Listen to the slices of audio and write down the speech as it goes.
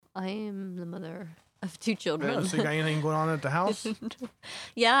I am the mother of 2 children. Yeah, so you got anything going on at the house?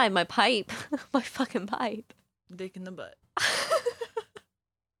 Yeah, I have my pipe. My fucking pipe. Dick in the butt.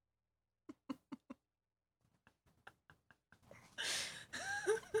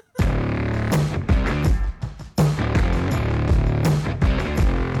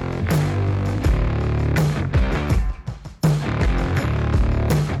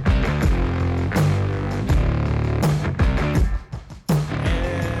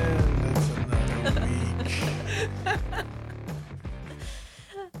 And it's another week.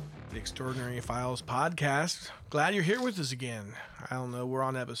 The Extraordinary Files podcast. Glad you're here with us again. I don't know, we're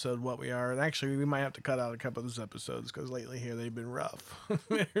on episode what we are. And actually, we might have to cut out a couple of those episodes because lately here they've been rough.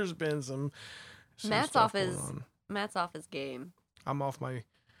 There's been some Matt's stuff off going his on. Matt's off his game. I'm off my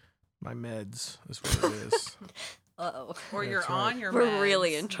meds, is what it is. Uh-oh. Or That's you're right. on your We're meds,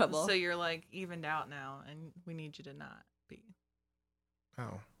 really in trouble. So you're like evened out now, and we need you to not be.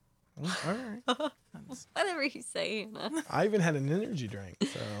 Oh. Well, all right. Whatever you say, Hannah. I even had an energy drink,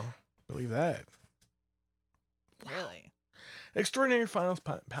 so believe that. Really? Extraordinary Files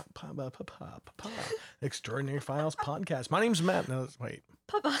Extraordinary Files podcast. My name's Matt. No, wait.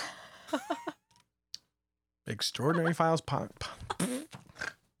 Papa. Extraordinary Files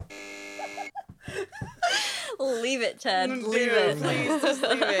Leave it, Ted. Do Leave it. Please, just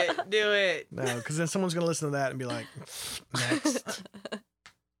leave it. Do it. No, because then someone's gonna listen to that and be like, next.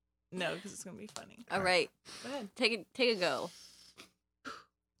 No, because it's going to be funny. All right. Go ahead. Take a go.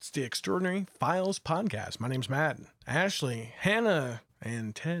 It's the Extraordinary Files podcast. My name's Matt. Ashley, Hannah,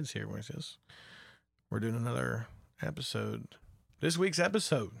 and Ted's here with us. We're doing another episode. This week's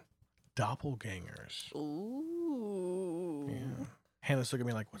episode, Doppelgangers. Ooh. Yeah. Hannah's looking at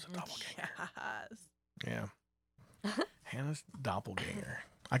me like, what's a doppelganger? Yes. Yeah. Hannah's doppelganger.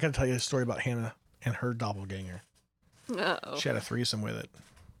 I got to tell you a story about Hannah and her doppelganger. Uh-oh. She had a threesome with it.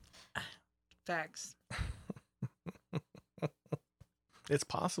 Facts. It's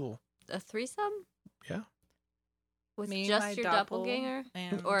possible. A threesome? Yeah. With Me, just my your doppel- doppelganger?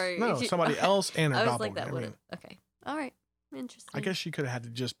 And Or No, somebody else and her I was doppelganger. like that I would mean, have. Okay. All right. Interesting. I guess she could have had to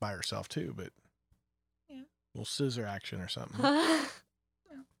just by herself too, but Yeah. a little scissor action or something,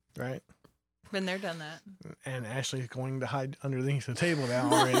 right? Been there, done that. And Ashley's going to hide underneath the table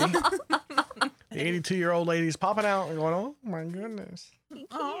now already. The 82-year-old lady's popping out and going, "Oh my goodness!" You can't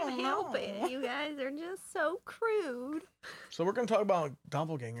Oh, help no. it. You guys are just so crude. So we're going to talk about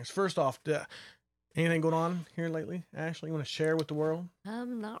doppelgangers. First off, anything going on here lately, Ashley? You want to share with the world?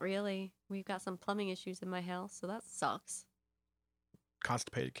 Not really. We've got some plumbing issues in my house, so that sucks.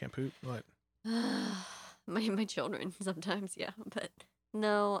 Constipated, can't poop. What? my children sometimes, yeah, but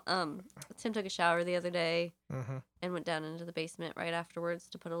no. Tim took a shower the other day Mm-hmm. and went down into the basement right afterwards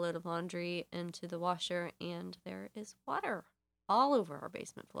to put a load of laundry into the washer, and there is water all over our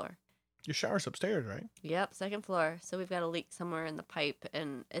basement floor. Your shower's upstairs, right? Yep, second floor. So we've got a leak somewhere in the pipe,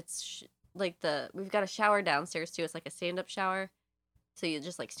 and it's we've got a shower downstairs too. It's like a stand-up shower, so you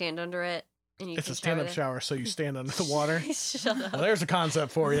just like stand under it, and you It's can a stand-up there. shower, so you stand under the water. Shut up. Well, there's a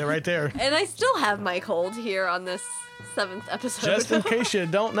concept for you right there. And I still have my cold here on this 7th episode. Just in case you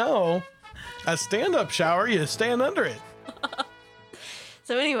don't know, a stand-up shower, you stand under it.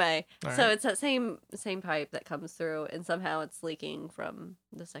 So anyway, All so right. it's that same pipe that comes through, and somehow it's leaking from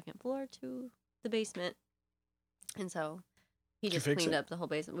the second floor to the basement. And so he Did you just fix cleaned it? up the whole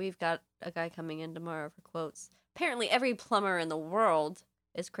basement. We've got a guy coming in tomorrow for quotes. Apparently, every plumber in the world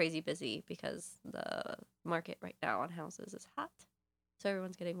is crazy busy because the market right now on houses is hot. So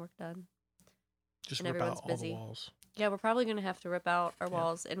everyone's getting work done. Just And rip everyone's out all busy. the walls. Yeah, we're probably going to have to rip out our Yeah.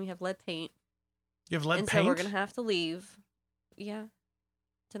 walls, and we have lead paint. You have lead and paint? so we're going to have to leave. Yeah.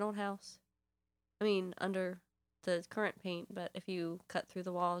 It's an old house. I mean, under the current paint, but if you cut through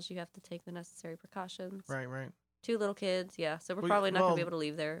the walls, you have to take the necessary precautions. Right, right. 2 little kids, yeah. So we're Well, probably not going to be well, able to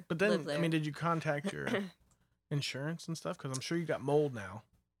leave there. But live then, there. I mean, did you contact your insurance and stuff? Because I'm sure you got mold now.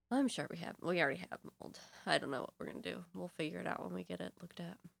 I'm sure we already have mold. I don't know what we're going to do. We'll figure it out when we get it looked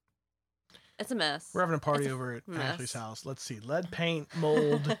at. It's a mess. We're having a party It's a over at mess. Ashley's house. Let's see. Lead paint,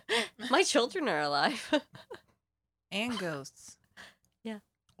 mold. My children are alive. And ghosts.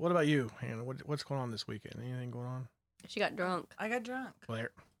 What about you, Hannah? What's going on this weekend? Anything going on? She got drunk. I got drunk. Well,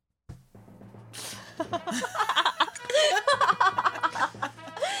 there.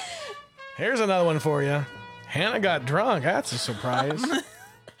 Here's another one for you. Hannah got drunk. That's a surprise.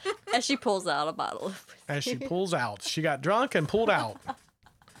 As she pulls out a bottle of whiskey. As she pulls out. She got drunk and pulled out.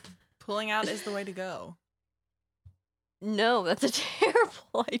 Pulling out is the way to go. No, that's a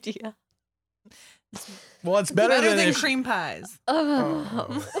terrible idea. Well, it's better, Better than than if cream pies.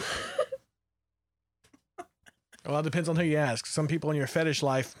 Oh. Well, it depends on who you ask. Some people in your fetish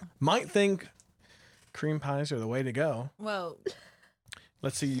life might think cream pies are the way to go. Well,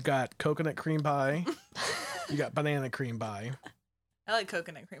 Let's see. You got coconut cream pie. You got banana cream pie. I like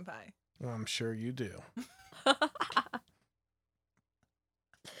coconut cream pie. Well, I'm sure you do.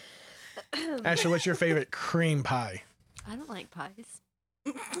 Ashley, what's your favorite cream pie? I don't like pies.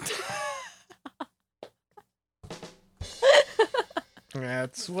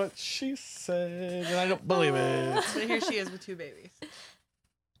 That's what she said, and I don't believe it. So here she is with 2 babies.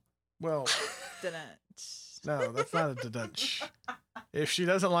 Well, Didn't. no, that's not a da-dunch. If she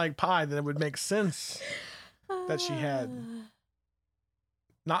doesn't like pie, then it would make sense that she had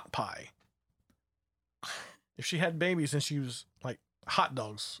not pie. If she had babies and she was like hot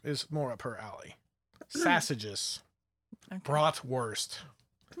dogs is more up her alley. Sausages, Okay. bratwurst,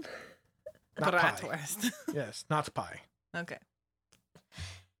 not pie. Bratwurst. Yes, not pie. Okay.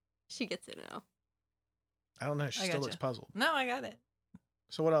 She gets it now. I don't know. She I still gotcha. looks puzzled. No, I got it.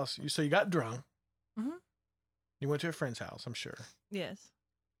 So what else? So you got drunk. Mhm. You went to a friend's house. I'm sure. Yes.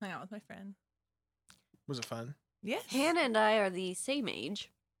 Hang out with my friend. Was it fun? Yes. Hannah and I are the same age.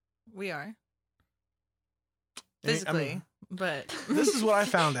 We are. I mean, Physically. But This is what I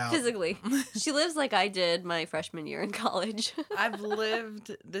found out. Physically. She lives like I did my freshman year in college. I've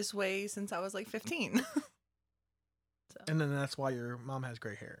lived this way since I was like 15. And then that's why your mom has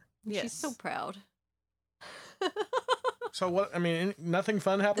gray hair. Yes. She's so proud. So what? I mean, nothing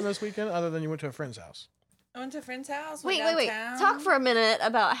fun happened this weekend other than you went to a friend's house. I went to a friend's house. Wait. went downtown. Talk for a minute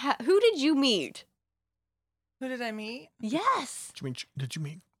about who did you meet? Who did I meet? Yes. Did you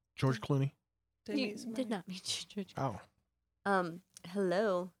meet George Clooney? Did I You meet somebody? did not meet George. Oh.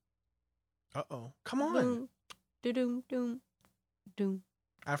 Hello. Uh-oh. Come on. Boom. Doom. Doom. Doom.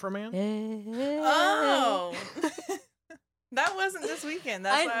 Afro Man? Oh. That wasn't this weekend.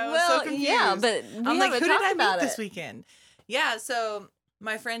 That's why I was so confused. yeah, but we I'm like, haven't who did talked I about meet this it. weekend? Yeah, so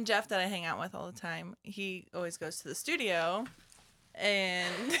my friend Jeff that I hang out with all the time, he always goes to the studio,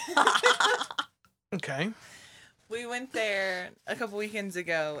 and Okay. we went there a couple weekends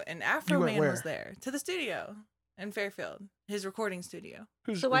ago, and Afro went Man where? was there to the studio in Fairfield, his recording studio.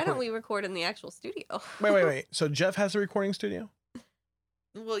 Who's So why don't recording? we record in the actual studio? Wait. So Jeff has a recording studio?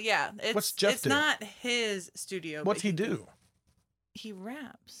 Well, yeah, What's Jeff it's do? not his studio. What's but he do? He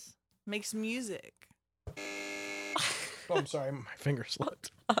raps, makes music. Oh, I'm sorry. My finger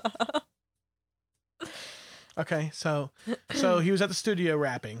slipped. Okay. So he was at the studio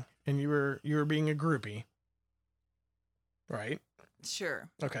rapping and you were being a groupie. Right? Sure,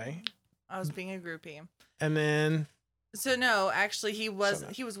 Okay. I was being a groupie. And then So no, actually he was So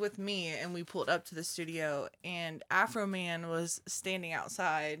no. he was with me and we pulled up to the studio and Afro Man was standing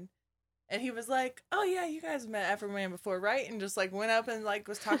outside and he was like, "Oh yeah, you guys met Afro Man before, right?" And just like went up and like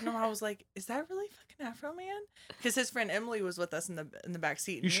was talking to him. I was like, "Is that really fucking Afro Man?" Because his friend Emily was with us in the back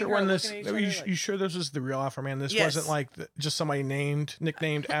seat. you and sure me and her when this looking at each you, other, like, you sure this was the real Afro Man? This Yes. wasn't like just somebody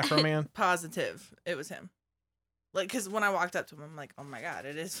nicknamed Afro Man? positive it was him. Like, because when I walked up to him, I'm like, "Oh my god,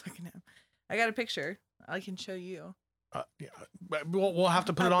 it is fucking him." I got a picture. I can show you. Yeah, but we'll have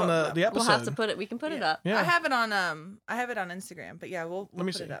to put it on the episode. We'll have to put it. We can put it Yeah. up. Yeah. I have it on Instagram, but yeah, we'll Let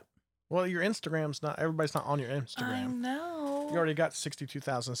me put see. it up. Well, your Instagram's not. Everybody's not on your I Instagram. know. You already got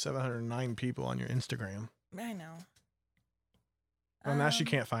 62,709 people on your Instagram. I know. Well, now she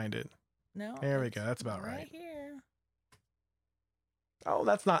can't find it. No. There we it's go. That's about right. Right here. Oh,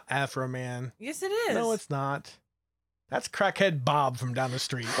 that's not Afro Man. Yes, it is. No, it's not. That's crackhead Bob from down the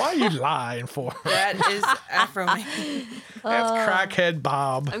street. Why are you lying for? That is Afro Man. That's Oh. crackhead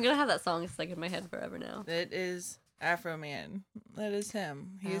Bob. I'm gonna have that song stuck in my head forever now. It is Afro Man. That is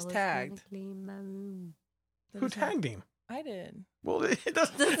him. He I is was tagged. gonna clean my room. That Who is him. tagged him? I did. Well, it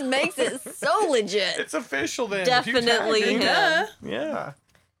doesn't. This makes it so legit. It's official then. If you tagged Definitely him- him. Duh. Yeah.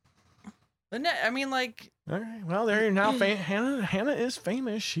 But no, I mean, like, All right. Well, there you're now. Hannah is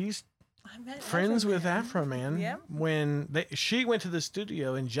famous. She's I met friends with Man. Afro Man. Yep. When she went to the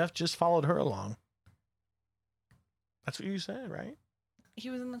studio and Jeff just followed her along. That's what you said, right? He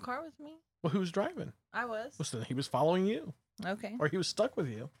was in the car with me. Well, who was driving? I was. Well, so he was following you, Okay. or he was stuck with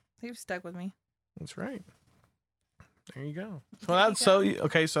you. He was stuck with me. That's right. There you go. So There you that's so go.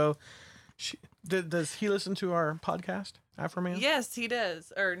 okay. So, does he listen to our podcast, Afro Man? Yes, he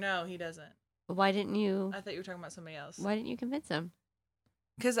does. Or no, he doesn't. Why didn't you? I thought you were talking about somebody else. Why didn't you convince him?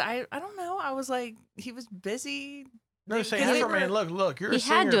 Because I don't know. I was like, he was busy. No, say Because they Afro Man. were- Look, you're. He a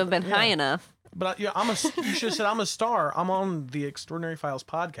singer, had to have been yeah. high enough. But yeah, you should have said I'm a star. I'm on the Extraordinary Files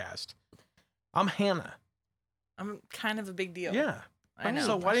podcast. I'm Hannah. I'm kind of a big deal. Yeah. I know.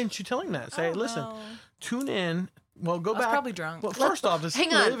 So why didn't you tell him that? Say, I don't listen, know. tune in. Well, go I was back. probably drunk. Well, first off, does he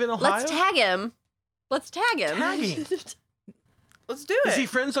Hang on. live in Ohio? Let's tag him. Let's tag him. Tag him. Let's do it. Is he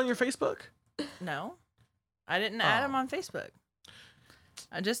friends on your Facebook? No, I didn't add him on Facebook.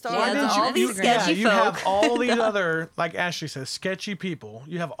 I just Yeah, added that's all all these these Yeah, sketchy you have folk. all these other, like Ashley says, sketchy people.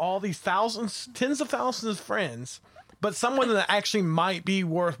 You have all these thousands, tens of thousands of friends, but someone that actually might be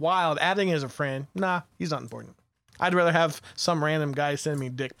worthwhile adding as a friend, nah, he's not important. I'd rather have some random guy send me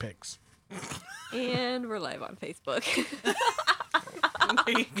dick pics. And we're live on Facebook.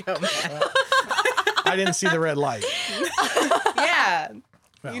 There you go, man. I didn't see the red light. Yeah.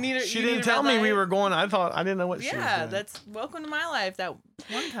 Well, You need a- she you didn't need a tell red me we light? were going. I didn't know what she was Yeah, doing. that's Welcome to My Life. That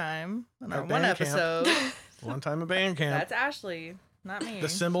one time on our At one band camp. episode. One time at band camp. That's Ashley, not me. The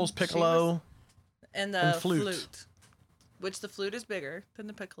cymbals, She piccolo. was- and the and flute. flute. Which the flute is bigger than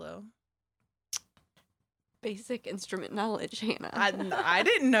the piccolo. Basic instrument knowledge, Hannah. I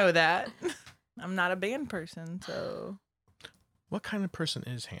didn't know that. I'm not a band person, so What kind of person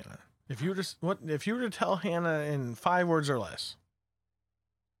is Hannah? If you were to tell Hannah in 5 words or less?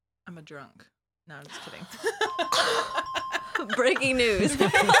 I'm a drunk. No, I'm just kidding. Breaking news.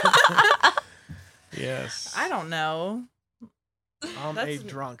 Yes. I don't know. I'm a That's-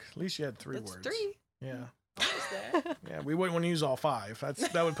 drunk. At least you had 3 That's words. 3. Yeah. Almost there. Yeah, we wouldn't want to use all 5.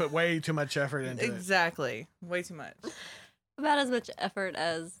 That would put way too much effort into it. Exactly. Way too much. About as much effort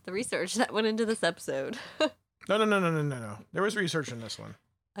as the research that went into this episode No. There was research in this one.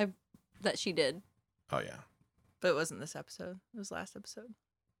 that she did. Oh yeah. But it wasn't this episode. It was last episode.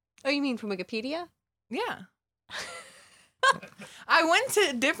 Oh, you mean from Wikipedia? Yeah. I went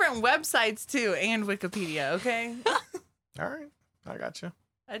to different websites too and Wikipedia, okay? All right. I got you.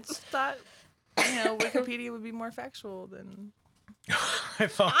 I just thought, Wikipedia would be more factual than. I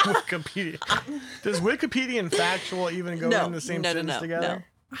thought Wikipedia. Does Wikipedia and factual even go No. in the same No, no, sentence no, together?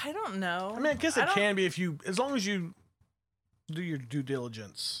 I don't know. I mean, I guess it don't- can be as long as you do your due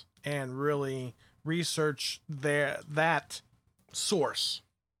diligence and really research that source.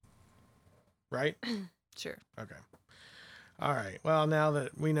 Right? Sure. Okay. All right. Well, now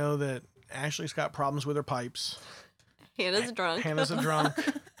that we know that Ashley's got problems with her pipes, Hannah's drunk. Hannah's a drunk,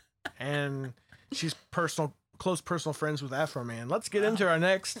 and she's close personal friends with Afro Man. Let's get into our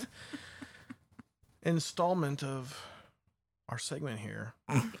next installment of our segment here.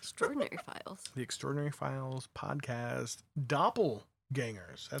 Extraordinary Files. The Extraordinary Files podcast,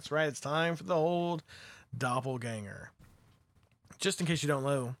 Doppelgangers. That's right. It's time for the old doppelganger. Just in case you don't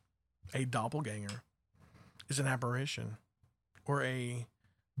know, a doppelganger is an apparition or a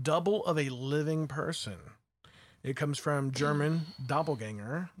double of a living person. It comes from German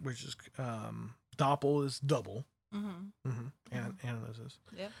doppelganger, which is doppel is double. Mm-hmm. Anna knows this.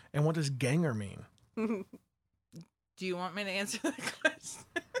 Yep. And what does ganger mean? Do you want me to answer the question?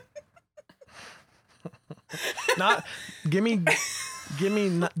 Not give me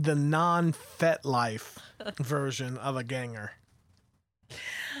the non-fet life version of a ganger.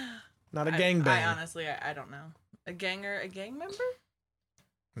 Not a gangbang. I honestly, I don't know. A gang member?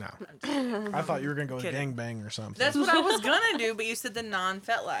 No. I'm just- I thought you were gonna go with Kidding. gangbang or something. That's what I was gonna do, but you said the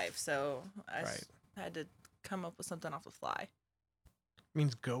non-fet life, so I Right. had to come up with something off the fly.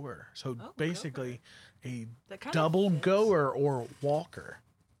 means goer. So Oh, basically a That kind double of fits. goer or walker.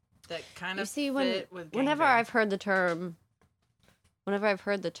 That kind You of see, fit with whenever gangbang. I've heard the term,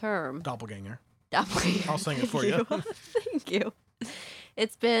 Doppelganger. doppelganger. I'll sing it for Thank you. Thank you.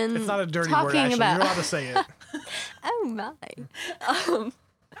 It's been It's not a dirty word, talking actually. about. You're allowed to say it. Oh my.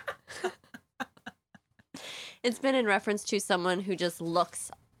 It's been in reference to someone who just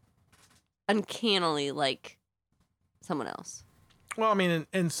looks uncannily like someone else. Well, I mean,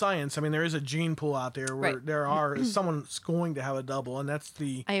 in science, I mean, there is a gene pool out there where Right. there are someone's going to have a double, and that's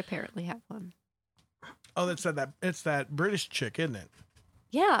the I apparently have one. it's that British chick, isn't it?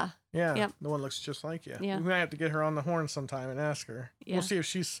 Yeah. Yeah, Yep. the one looks just like you. Yeah. We might have to get her on the horn sometime and ask her. Yeah. We'll see if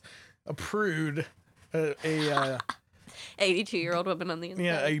she's a prude, a 82-year-old woman on the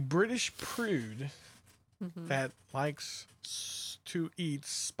inside. a British prude Mhm. that likes to eat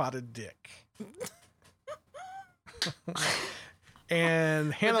spotted dick.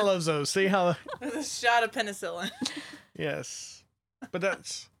 And Hannah loves those. See how? With a shot of penicillin. Yes, but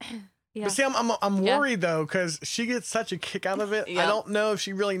that's. Yeah. But see, I'm Yeah. worried though because she gets such a kick out of it. I Yep. don't know if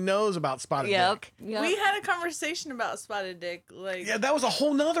she really knows about spotted Yep. dick. Yep. We had a conversation about spotted dick. Like, Yeah, that was a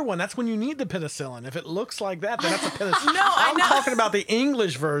whole nother one. That's when you need the penicillin. If it looks like that, then that's a penicillin. No, I I'm know. talking about the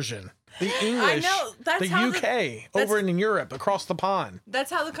English version. The English. know. That's the how UK that's- over in Europe across the pond.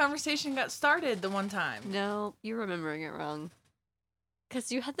 that's how the conversation got started the one time. No, you're remembering it wrong. Because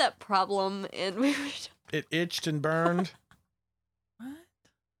you had that problem and we were. It itched and burned. What?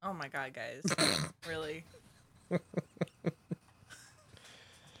 Oh my god, guys. Really?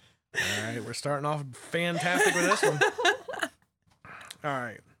 All right, we're starting off fantastic with this one. All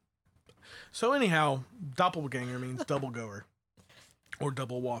right. So anyhow, doppelganger means double goer or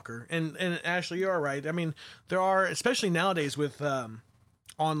double walker. And Ashley, you are right. I mean, there are, especially nowadays with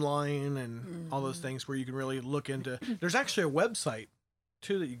online and all those things where you can really look into. There's actually a website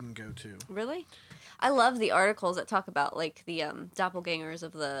too that you can go to. Really? I love the articles that talk about like the doppelgangers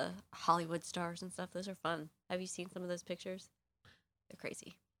of the Hollywood stars and stuff. Those are fun. Have you seen some of those pictures? They're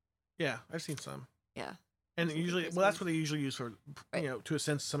crazy. Yeah, I've seen some. Yeah. And Those are the usually, crazy well, that's ones. what they usually use for, Right. you know, to a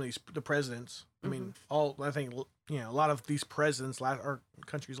sense, some of the presidents. I mean, Mm-hmm. I think, you know, a lot of these presidents, our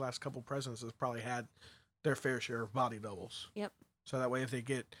country's last couple presidents has probably had their fair share of body doubles. Yep. So that way, if they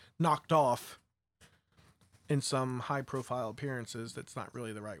get knocked off in some high profile appearances, that's not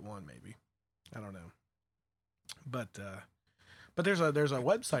really the right one, maybe. I don't know. But there's a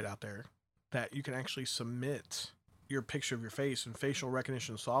website out there that you can actually submit your picture of your face in facial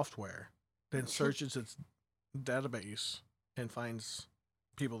recognition software, then searches its database and finds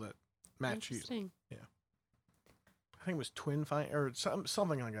people that match you. Interesting. I think it was Twin Find or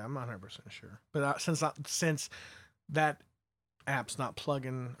something like that. I'm not 100% sure. But since that app's not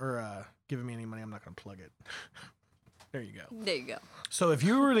plugging or giving me any money, I'm not going to plug it. There you go. There you go. So if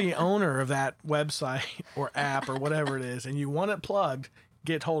you were the owner of that website or app or whatever it is and you want it plugged,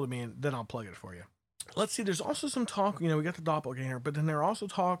 get hold of me and then I'll plug it for you. Let's see, there's also some talk, you know, we got the doppelganger, but then there also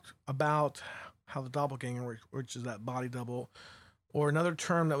talked about how the doppelganger, which is that body double, or another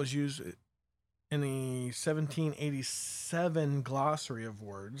term that was used in the 1787 glossary of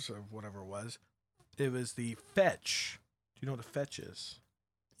words, of whatever it was the fetch. Do you know what a fetch is?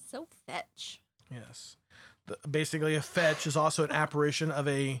 So fetch. Yes. Basically, a fetch is also an apparition of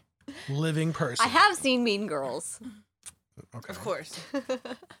a living person. I have seen Mean Girls. Okay. Of course.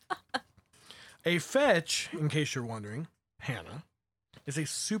 A fetch, in case you're wondering, Hannah, is a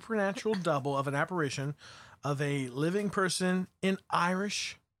supernatural double of an apparition of a living person in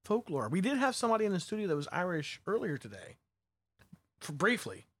Irish folklore. We did have somebody in the studio that was Irish earlier today,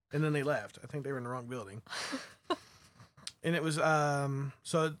 briefly, and then they left. I think they were in the wrong building. And it was,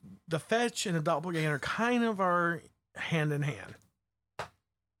 so the fetch and the doppelganger kind of are hand in hand.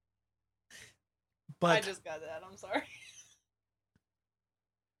 But I just got that. I'm sorry.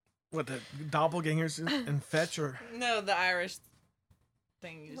 what, the doppelgangers and fetch or... No, the Irish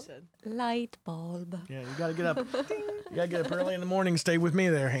thing you said. Light bulb. Yeah, you gotta get up. You gotta get up early in the morning. Stay with me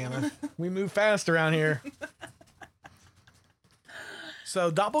there, Hannah. We move fast around here. So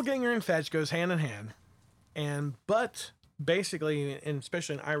doppelganger and fetch goes hand in hand, but basically, and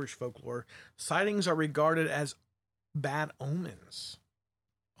especially in Irish folklore, sightings are regarded as bad omens.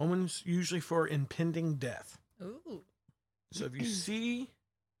 Omens usually for impending death. Ooh. So if you see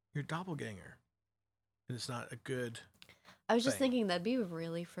your doppelganger, it's not a good. I was just thing. thinking that'd be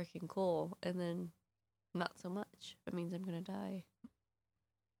really freaking cool, and then not so much. That means I'm gonna die.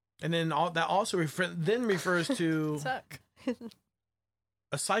 And then that also refers to Suck.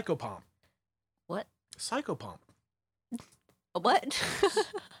 a psychopomp. What? Psychopomp. A what?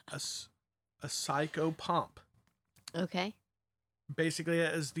 A psychopomp. Okay. Basically,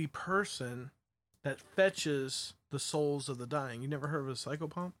 that is the person that fetches the souls of the dying. You never heard of a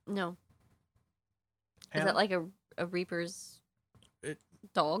psychopomp? No. Is Hannah? that like a Reaper's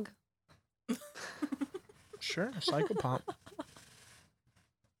dog? Sure, a psychopomp.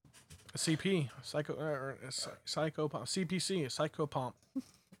 A CP, or a psychopomp. CPC, a psychopomp.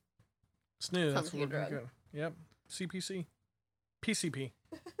 It's new. Sounds That's like a what we're drug. good. Yep. CPC. PCP.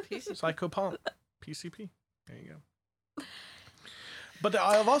 Piece of Psychopomp. PCP. There you go. But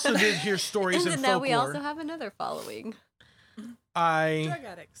I've also did hear stories in And now folklore. we also have another following. I drug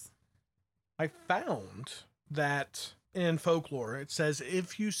addicts. found that in folklore it says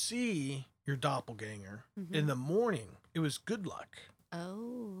if you see your doppelganger in the morning, it was good luck.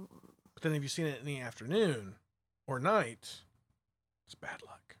 Oh. But then if you've seen it in the afternoon or night, it's bad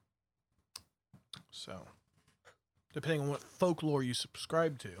luck. So, depending on what folklore you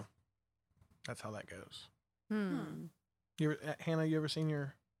subscribe to, that's how that goes. Hmm. Hannah, you ever seen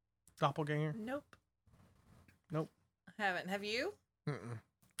your doppelganger? Nope. Nope. I haven't. Have you? Mm-mm.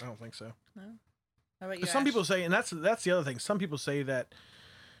 I don't think so. No. How about you? But some Ash? people say, and that's the other thing. Some people say that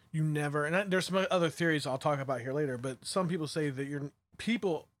you never, and there's some other theories I'll talk about here later. But some people say that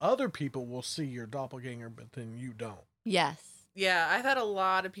other people will see your doppelganger, but then you don't. Yes. Yeah, I've had a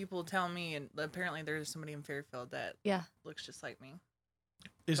lot of people tell me, and apparently there's somebody in Fairfield that Yeah. looks just like me.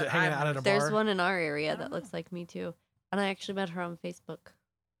 Is But it hanging I've out at a never- bar? There's one in our area I that don't looks like me too. And I actually met her on Facebook.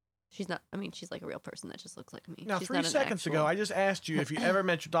 She's not, I mean, she's like a real person that just looks like me. Now, she's 3 not an seconds ago, actual- I just asked you if you ever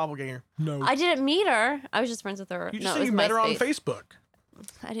met your doppelganger. No. I didn't meet her. I was just friends with her. You just no, it said was you met her on MySpace. Facebook.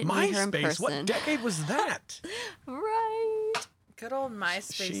 I didn't meet her in MySpace. person. What decade was that? Right. Good old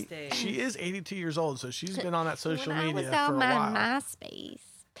MySpace days. She is 82 years old, so she's been on that social When media I was on for a my while. MySpace,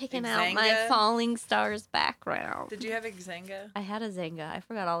 picking out my Xanga? falling stars background. Did you have Xanga? I had a Zanga. I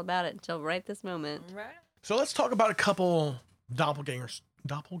forgot all about it until right this moment. Right. So let's talk about a couple doppelganger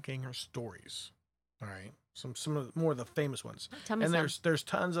stories. All right, some of more of the famous ones. Tell me And some. there's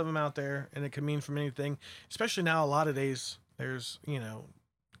tons of them out there, and it can mean from anything. Especially now, a lot of days there's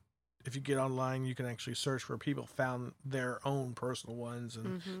if you get online, you can actually search where people found their own personal ones,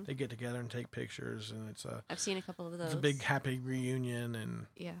 and Mhm. they get together and take pictures, and it's I've seen a couple of those. a big happy reunion and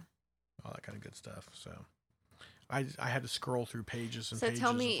Yeah. all that kind of good stuff. So I had to scroll through pages and So pages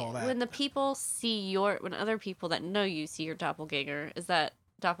tell me, of all that. when the people see when other people that know you see your doppelganger, is that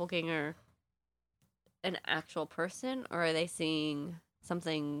doppelganger an actual person, or are they seeing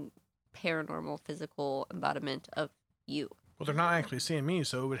something paranormal, physical embodiment of you? Well, they're not actually seeing me,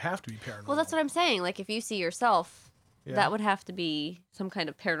 so it would have to be paranormal. Well, that's what I'm saying. Like, if you see yourself, Yeah. that would have to be some kind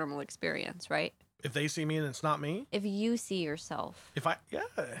of paranormal experience, right? If they see me and it's not me, If you see yourself.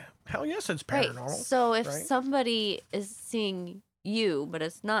 hell yes, it's Right. paranormal. So if right? somebody is seeing you, but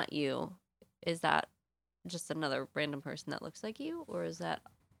it's not you, is that just another random person that looks like you? Or is that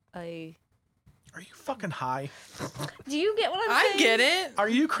a... Are you fucking high? Do you get what I'm saying? I get it. Are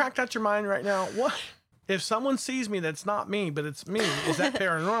you cracked out your mind right now? What? If someone sees me that's not me, but it's me, is that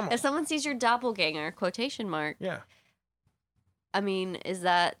paranormal? If someone sees your doppelganger, quotation mark, Yeah. I mean, is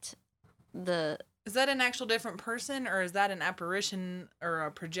that the... Is that an actual different person, or is that an apparition or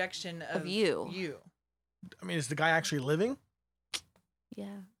a projection of you. You. I mean, is the guy actually living?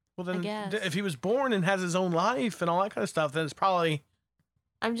 Yeah. Well, then, guess. if he was born and has his own life and all that kind of stuff, then it's probably...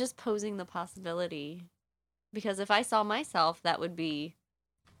 I'm just posing the possibility. Because if I saw myself, that would be...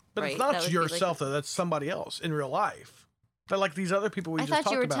 But Right, it's that not would be yourself, though. That's somebody else in real life. They're like these other people we I just thought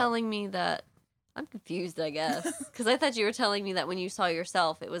talked you were about. telling me that... I'm confused, I guess. Because I thought you were telling me that when you saw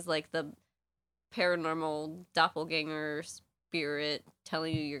yourself, it was like the paranormal doppelganger spirit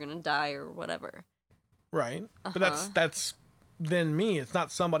telling you you're going to die or whatever. Right. But Uh-huh. that's then me. It's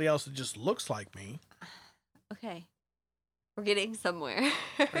not somebody else that just looks like me. Okay. We're getting somewhere.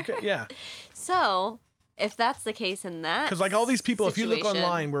 Okay, yeah. So, if that's the case in that Because like all these people, if you look situation-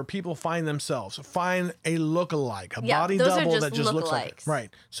 online where people find themselves, find a look-alike, a Yeah, body those are double just that just looks like it. lookalikes. Right.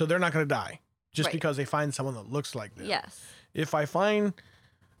 So they're not going to die just Right. because they find someone that looks like them. Yes. If I find...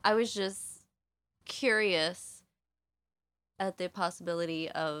 I was just curious at the possibility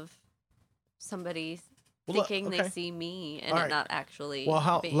of somebody Well, thinking okay. they see me and All it right. not actually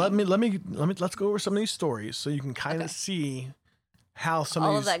Well, being. let's go over some of these stories so you can kind of Okay. see how some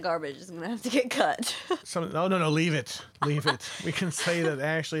all of of these... that garbage is going to have to get cut. No, leave it. Leave it. We can say that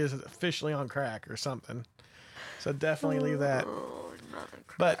Ashley is officially on crack or something. So definitely leave that. Oh, another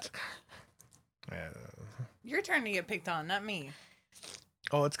But... Your turn to get picked on, not me.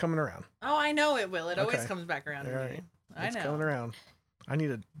 oh, it's coming around. Oh, I know it will. It always Okay. comes back around to All me. right. I It's know. coming around. I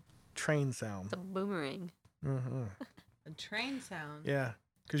need a train sound. It's a boomerang. Mm-hmm. A train sound. Yeah,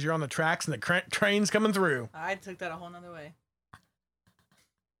 because you're on the tracks and the train's coming through. I took that a whole nother way.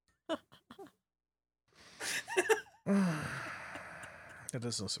 That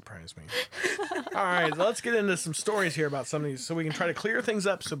doesn't surprise me. All right, let's get into some stories here about some of these so we can try to clear things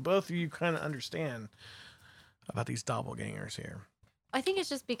up so both of you kind of understand about these doppelgangers here. I think it's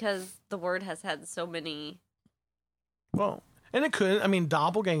just because the word has had so many. Well, and it could. I mean,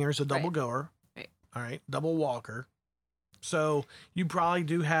 doppelganger's a double Right. goer. Right. All right, double walker. So you probably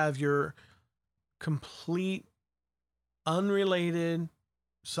do have your complete, unrelated,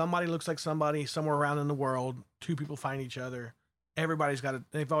 somebody looks like somebody somewhere around in the world. Two people find each other.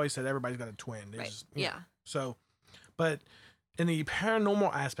 They've always said everybody's got a twin. They Right. just, you know. Yeah. So, but in the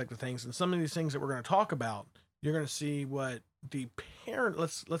paranormal aspect of things, and some of these things that we're going to talk about, you're going to see what the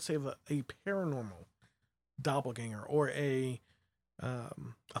let's say a paranormal doppelganger or a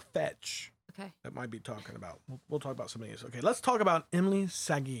fetch Okay. that might be talking about. We'll talk about some of these. Okay, let's talk about Emily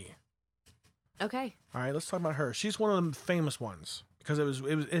Sagui. Okay. All right, let's talk about her. She's one of the famous ones because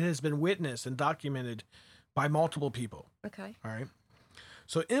it has been witnessed and documented by multiple people. Okay. All right.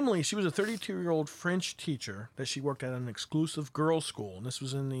 So Emily, she was a 32-year-old French teacher that she worked at an exclusive girls' school, and this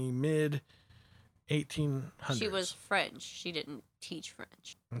was in the mid 1800s. She was French. She didn't teach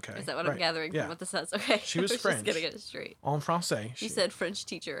French. okay. Is that what right. I'm gathering Yeah. from what this says? Okay. She was I was French. just gonna get it straight. En français. You said French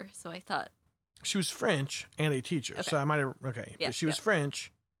teacher, so I thought. She was French and a teacher. Okay. So I might have okay. Yeah, But she was yeah.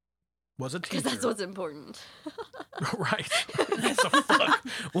 French, was a teacher. Because that's what's important. right. That's a fuck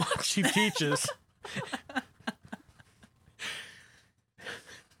what she teaches.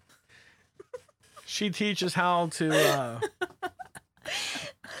 She teaches how to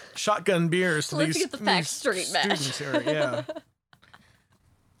shotgun beers to Let's these, get the facts these straight, Matt. students here.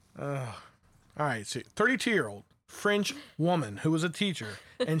 Yeah. All right. So 32-year-old French woman who was a teacher,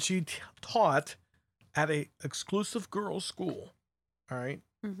 and she taught at a exclusive girls' school. All right.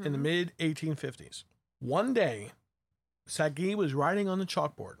 In the Mhm. mid 1850s. One day, Sagi was writing on the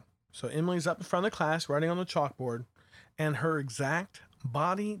chalkboard. So Emily's up in front of the class writing on the chalkboard, and her exact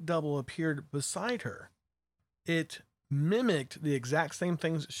body double appeared beside her. It mimicked the exact same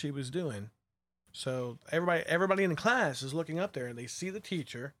things that she was doing. So everybody in the class is looking up there, and they see the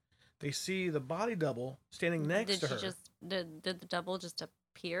teacher. They see the body double standing next to her. Did the double just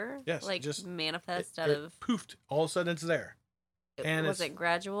appear? Yes, Like just- manifest it out of. poofed. All of a sudden, it's there. and Was it's- it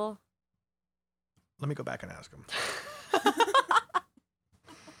gradual? Let me go back and ask him.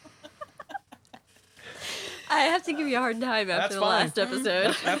 I have to give you a hard time after That's the fine. last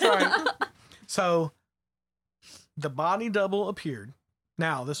episode. That's all right. So the body double appeared.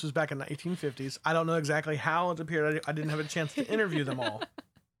 Now, this was back in the 1850s. I don't know exactly how it appeared. I didn't have a chance to interview them all.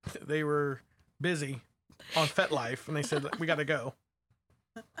 They were busy on FetLife, and they said, we got to go.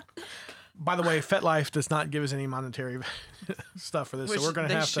 By the way, FetLife does not give us any monetary stuff for this, Which so we're going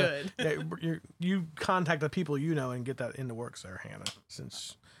to they have should. to. Yeah, you contact the people you know and get that into works there, Hannah,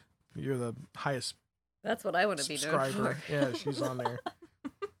 since you're the highest That's what I want to be known subscriber. for. Yeah, she's on there.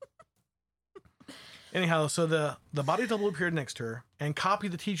 Anyhow, so the body double appeared next to her and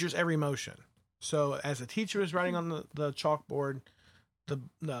copied the teacher's every motion. So as the teacher was writing on the chalkboard,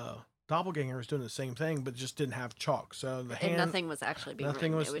 the doppelganger was doing the same thing, but just didn't have chalk. So the hand, And nothing was actually being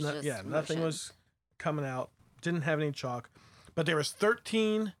nothing written. was, It was just nothing motion. was coming out. Didn't have any chalk, but there was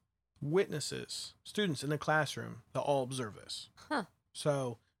 13 witnesses, students in the classroom that all observed this. Huh.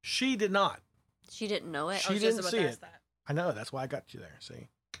 So she did not. She didn't know it. She I was didn't just about see to it. ask that. I know, that's why I got you there. See,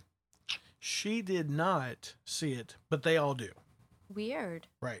 she did not see it, but they all do. Weird.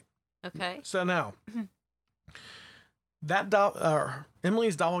 Right. Okay. So now, that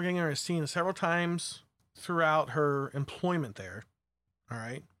Emily's doppelganger is seen several times throughout her employment there. All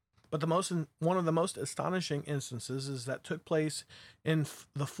right. But one of the most astonishing instances is that took place in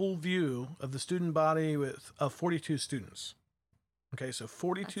the full view of the student body of 42 students. Okay, so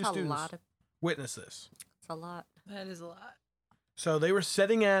 42 That's a students lot of. witnessed this. It's a lot. That is a lot. So they were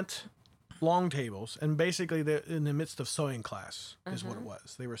sitting at long tables, and basically they're in the midst of sewing class is what it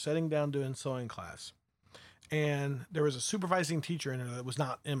was. They were sitting down doing sewing class. And there was a supervising teacher in there that was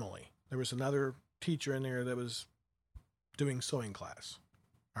not Emily. There was another teacher in there that was doing sewing class.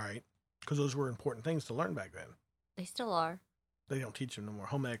 All right? Because those were important things to learn back then. They still are. They don't teach them no more.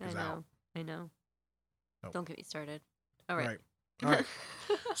 Home ec I is know. out. I know. Oh. Don't get me started. All right. All right.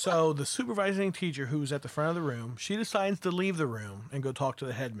 So the supervising teacher who's at the front of the room, she decides to leave the room and go talk to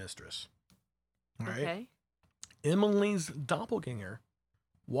the headmistress. All right. Okay. Emily's doppelganger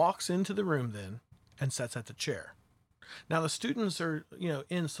walks into the room then and sits at the chair. Now the students are,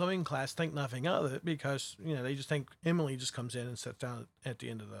 in sewing class think nothing of it because, they just think Emily just comes in and sits down at the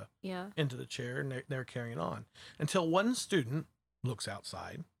end of Yeah. into the chair and they're carrying on. Until one student looks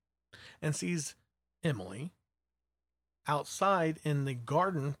outside and sees Emily outside in the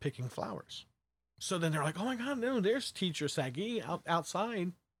garden picking flowers. So then they're like, oh my God, no, there's teacher Sagi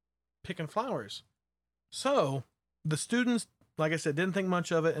outside picking flowers. So the students, like I said, didn't think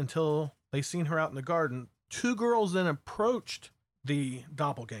much of it until they seen her out in the garden. Two girls then approached the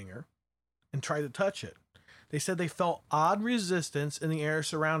doppelganger and tried to touch it. They said they felt odd resistance in the air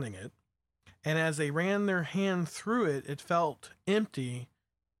surrounding it. And as they ran their hand through it, it felt empty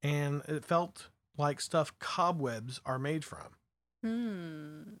and it felt like stuff cobwebs are made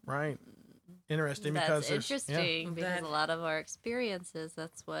from. Right? Interesting. That's because interesting because That- a lot of our experiences,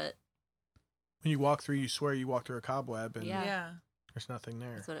 that's what when you walk through, you swear you walk through a cobweb and Yeah. there's nothing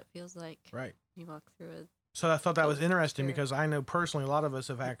there. that's what it feels like. Right. You walk through it. So I thought that was Ghost interesting spirit. because I know personally a lot of us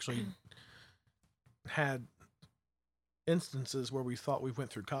have actually had instances where we thought we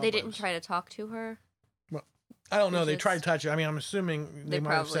went through cobwebs. They didn't try to talk to her. I don't know. They They tried just- touching. I mean, I'm assuming they They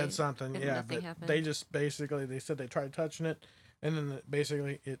might have probably- said something. and Yeah, nothing but happened. they just basically they said they tried touching it, and then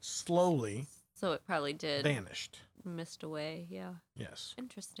basically it slowly So it probably did vanished. mist away. Yeah. Yes.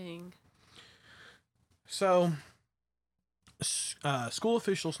 Interesting. So, school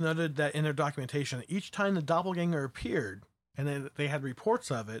officials noted that in their documentation, each time the doppelganger appeared, and they had reports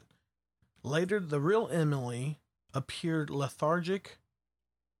of it, later the real Emily appeared lethargic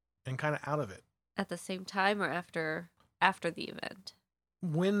and kind of out of it. At the same time or after the event?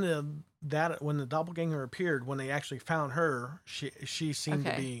 When the doppelganger appeared, when they actually found her, she seemed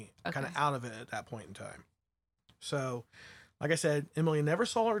to Okay. be kind of Okay. out of it at that point in time. So, like I said, Emily never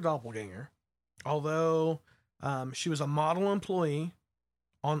saw her doppelganger, although she was a model employee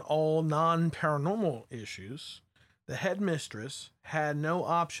on all non-paranormal issues, the headmistress had no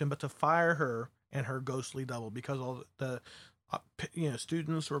option but to fire her and her ghostly double because all the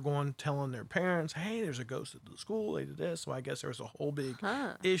students were going telling their parents, hey, there's a ghost at the school, they did this. So I guess there was a whole big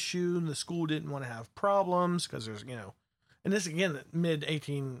issue, and the school didn't want to have problems because there's, and this again, mid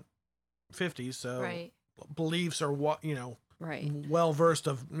 1850s, so Right. beliefs are what, Right. well versed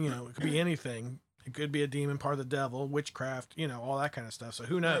of, it could be anything. It could be a demon, part of the devil, witchcraft, all that kind of stuff. So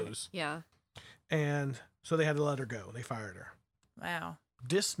who knows? Yeah. And so they had to let her go. They fired her. Wow.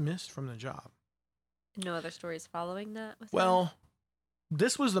 Dismissed from the job. No other stories following that with her? Well,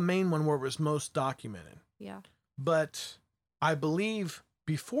 this was the main one where it was most documented. Yeah. But I believe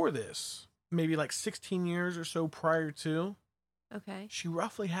before this, maybe like 16 years or so prior to, Okay. she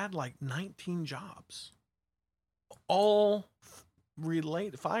roughly had like 19 jobs. All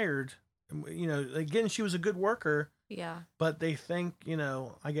fired. Again, she was a good worker, Yeah. but they think,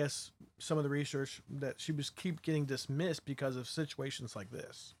 I guess some of the research that she was keep getting dismissed because of situations like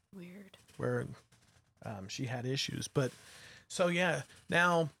this. Weird. Where she had issues. But so yeah,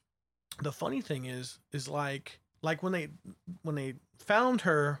 now the funny thing is like when they found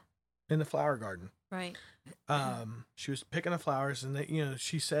her in the flower garden, Right. she was picking the flowers, and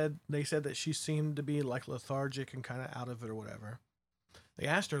they said that she seemed to be like lethargic and kind of out of it or whatever. They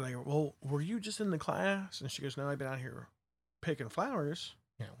asked her, like, well, were you just in the class? And she goes, no, I've been out here picking flowers,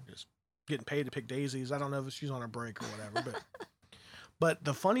 just getting paid to pick daisies. I don't know if she's on a break or whatever, but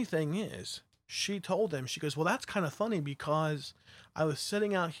the funny thing is, she told them, she goes, well, that's kind of funny because I was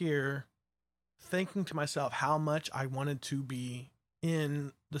sitting out here thinking to myself how much I wanted to be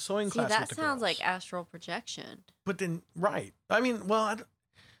in the sewing class. That with the sounds girls. like astral projection. But then, right. I mean, well,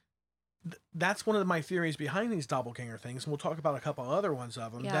 that's one of my theories behind these doppelganger things. And we'll talk about a couple other ones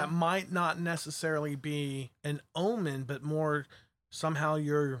of them that might not necessarily be an omen, but more somehow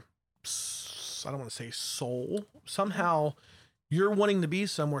your, I don't want to say soul, somehow you're wanting to be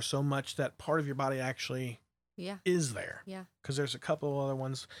somewhere so much that part of your body actually is there. Yeah. Because there's a couple other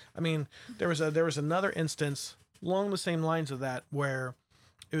ones. I mean, there was another instance along the same lines of that where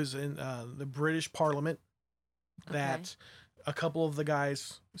it was in the British Parliament that a couple of the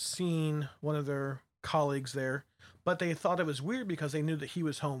guys seen one of their colleagues there, but they thought it was weird because they knew that he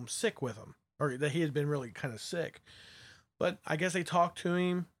was home sick with them, or that he had been really kind of sick. But I guess they talked to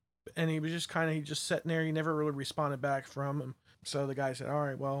him, and he was just he just sitting there. He never really responded back from them. So the guy said, all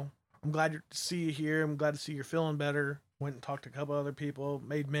right, well, I'm glad to see you here. I'm glad to see you're feeling better. Went and talked to a couple other people,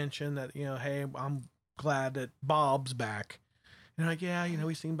 made mention that, hey, I'm glad that Bob's back. And like, yeah,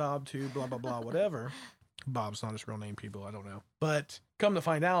 we seen Bob too, blah, blah, blah, whatever. Bob's not his real name, people. I don't know. But come to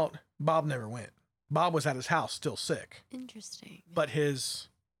find out, Bob never went. Bob was at his house still sick. Interesting. But his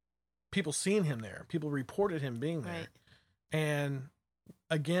people seen him there. People reported him being there. Right. And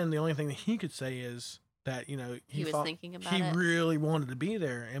again, the only thing that he could say is that, he was thinking about he it. really wanted to be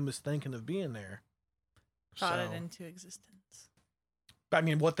there and was thinking of being there. Thought it into existence. I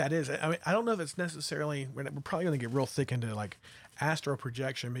mean, what that is, I mean, I don't know if it's necessarily, we're probably going to get real thick into like astral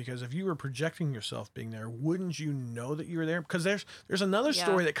projection, because if you were projecting yourself being there, wouldn't you know that you were there? Because there's another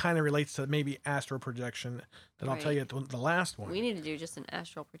story that kind of relates to maybe astral projection that I'll tell you at the last one. We need to do just an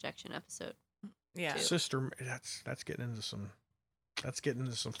astral projection episode. Yeah. Sister, that's getting into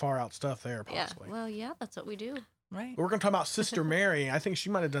some far out stuff there, possibly. Yeah. Well, that's what we do. Right. We're going to talk about Sister Mary. I think she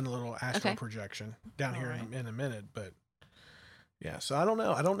might have done a little astral projection down here in a minute, but yeah. So I don't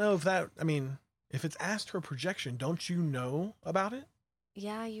know. I don't know if that, I mean, if it's astral projection, don't you know about it?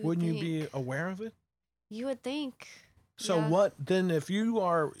 Yeah, Wouldn't you be aware of it? You would think. So what then? If you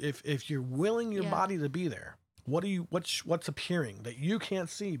are, if you're willing your body to be there, what's appearing that you can't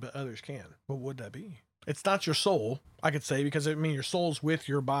see but others can? What would that be? It's not your soul, I could say, because I mean your soul's with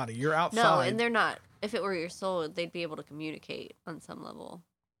your body. You're outside. No, and they're not. If it were your soul, they'd be able to communicate on some level.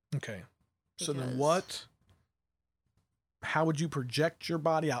 Okay. So then what? How would you project your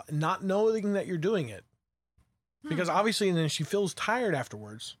body out, not knowing that you're doing it? Because obviously then she feels tired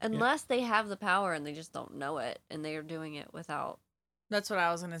afterwards. Unless they have the power and they just don't know it and they are doing it without. That's what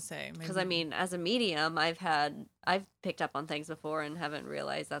I was going to say. Because I mean, as a medium, I've picked up on things before and haven't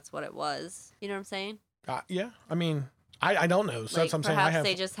realized that's what it was. You know what I'm saying? Yeah. I mean, I don't know. So that's what I'm saying. Perhaps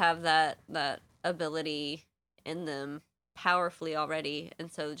they just have that ability in them powerfully already.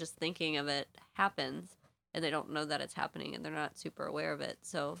 And so just thinking of it happens and they don't know that it's happening and they're not super aware of it.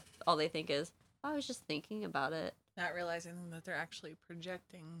 So all they think is, I was just thinking about it. Not realizing that they're actually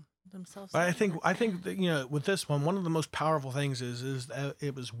projecting themselves. But I think that, with this one of the most powerful things is that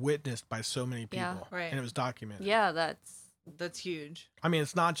it was witnessed by so many people, right? And it was documented. Yeah, That's huge. I mean,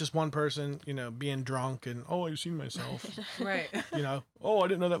 it's not just one person, being drunk and, oh, I've seen myself. Right. Oh, I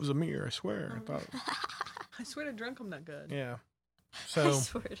didn't know that was a mirror. I swear. I thought, I swear to drunk, I'm not good. yeah. I So,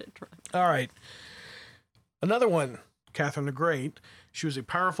 swear to drunk. all right. Another one, Catherine the Great. She was a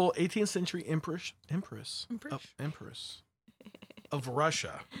powerful 18th century empress of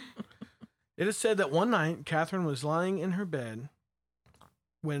Russia. It is said that one night, Catherine was lying in her bed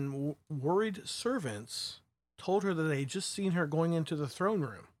when worried servants told her that they had just seen her going into the throne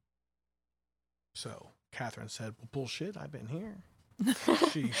room. So Catherine said, well, bullshit, I've been here.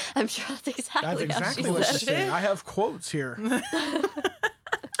 I'm sure that's exactly what she said. said. I have quotes here.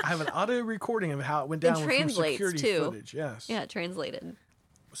 I have an audio recording of how it went down from translates, security too. footage. Yes. Yeah, translated.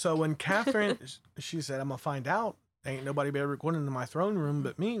 So when Catherine, she said, I'm going to find out. Ain't nobody ever going into my throne room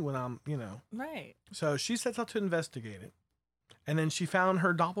but me when I'm, Right. So she sets out to investigate it. And then she found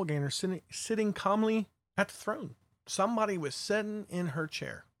her doppelganger sitting calmly at the throne. Somebody was sitting in her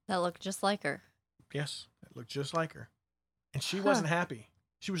chair. That looked just like her. Yes, it looked just like her. And she wasn't happy.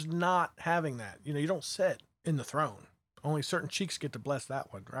 She was not having that. You don't sit in the throne. Only certain cheeks get to bless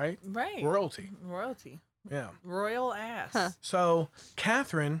that one, right? Right. Royalty. Yeah. Royal ass. Huh. So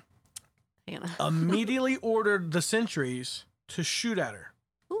Catherine Hannah. immediately ordered the sentries to shoot at her.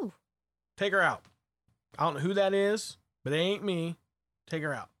 Ooh. Take her out. I don't know who that is, but it ain't me. Take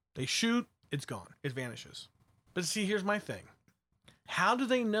her out. They shoot, it's gone. It vanishes. But see, here's my thing. How do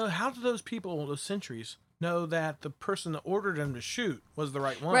they know? How do those people, those sentries, know that the person that ordered them to shoot was the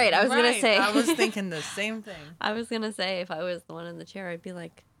right one? Right, I was going to say. I was thinking the same thing. I was going to say, if I was the one in the chair, I'd be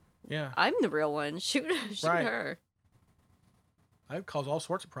like, Yeah. I'm the real one. Shoot Right. her. That would cause all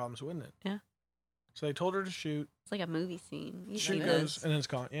sorts of problems, wouldn't it? Yeah. So they told her to shoot. It's like a movie scene. You She see goes, this. and then it's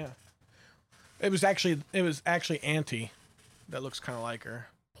gone. Yeah. It was actually Auntie that looks kind of like her.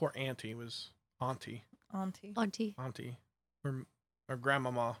 Poor Auntie was Auntie. Auntie. Or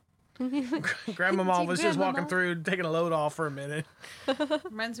Grandmama. Grandmama was just walking Grandmama. through, taking a load off for a minute.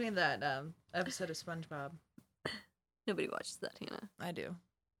 Reminds me of that episode of SpongeBob. Nobody watches that, Hannah. I do.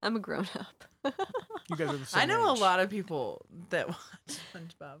 I'm a grown up. You guys are the same I know age. a lot of people that watch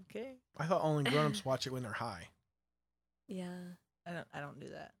SpongeBob. Okay. I thought only grown-ups watch it when they're high. Yeah. I don't do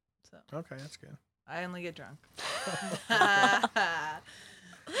that. So Okay, that's good. I only get drunk.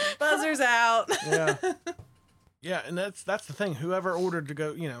 Buzzer's out. Yeah. Yeah, and that's the thing. Whoever ordered to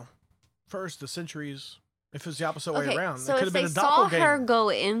go, first the centuries, if it was the opposite way around, so it could if have been they a saw doppelganger. her go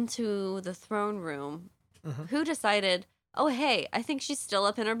into the throne room, Mhm. who decided, oh, hey, I think she's still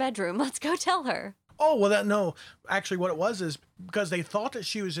up in her bedroom. Let's go tell her. Oh, well, no. Actually, what it was is because they thought that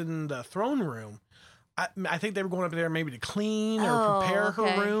she was in the throne room. I think they were going up there maybe to clean or Oh, prepare her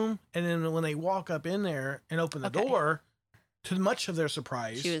okay. room. And then when they walk up in there and open the Okay. door, to much of their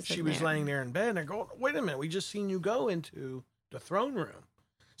surprise, She was she in was there. laying there in bed. And they're going, wait a minute, we just seen you go into the throne room.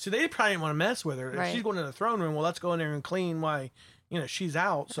 So they probably didn't want to mess with her. If Right. she's going to the throne room, well, let's go in there and clean while, she's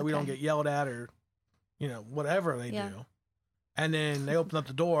out so we don't Okay. get yelled at or, whatever they Yeah. do. And then they open up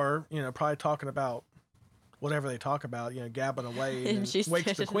the door, probably talking about whatever they talk about, gabbing away, and, And then she's wakes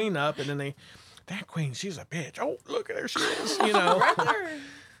the standing- queen up, and then that queen, she's a bitch. Oh, look at her, she is, Right there.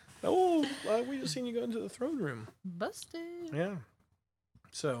 Oh, we just seen you go into the throne room. Busted. Yeah.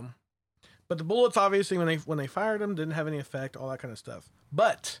 So, but the bullets obviously when they fired them didn't have any effect, all that kind of stuff.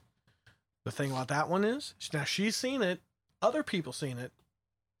 But the thing about that one is now she's seen it, other people seen it.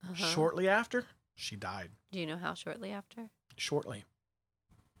 Uh-huh. Shortly after, she died. Do you know how shortly after? Shortly.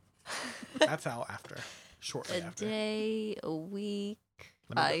 That's how after. Shortly A after. day, a week,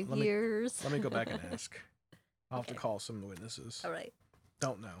 Let me 5 go- let me- years. Let me go back and ask. I'll have to Okay. call some of the witnesses. All right.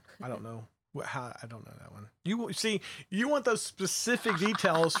 Don't know. I don't know. I don't know that one. You see, you want those specific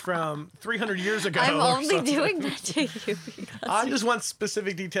details from 300 years ago. I'm or only something. doing that to you because I just want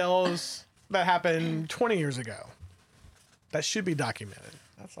specific details that happened 20 years ago. That should be documented.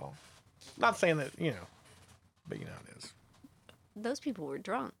 That's all. Not saying that, but it is. those people were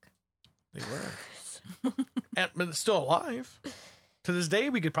drunk. They were. But it's still alive. To this day,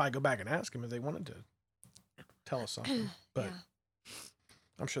 we could probably go back and ask them if they wanted to tell us something. But Yeah.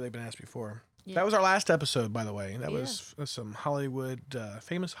 I'm sure they've been asked before. Yeah. That was our last episode, by the way. That Yeah. was some Hollywood,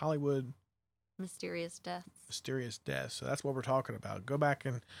 famous Hollywood Mysterious deaths. mysterious deaths. So that's what we're talking about. Go back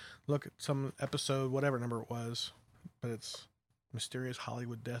and look at some episode, whatever number it was. But it's mysterious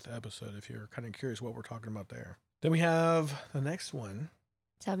Hollywood death episode if you're kind of curious what we're talking about there. Then we have the next one,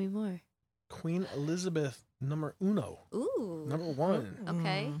 Tell me more. Queen Elizabeth number uno. Ooh. Number one.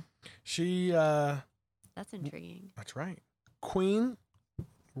 Okay. She, That's intriguing. that's right. Queen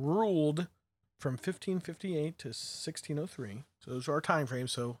ruled from 1558 to 1603. So those are our time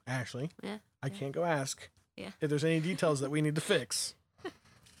frames. So, Ashley, Yeah. I can't go ask Yeah. if there's any details that we need to fix. I'm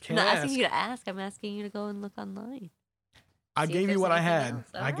Can't not ask. asking you to ask. I'm asking you to go and look online. I see if gave you there's what I anything had. else.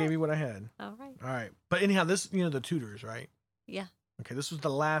 All I gave right. you what I had. All right. All right. But anyhow, this, the tutors, right? Yeah. Okay, this was the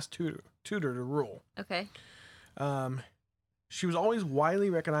last tutor to rule. Okay. She was always widely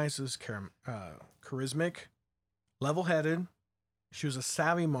recognized as charismatic, level-headed. She was a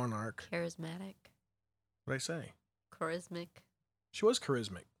savvy monarch. Charismatic. What did I say? Charismatic. She was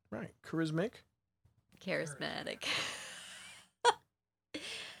charismatic. Right. Charismatic. Charismatic.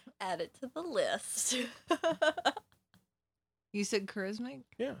 Add it to the list. You said charismatic?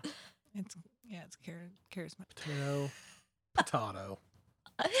 Yeah. It's charismatic. Potato.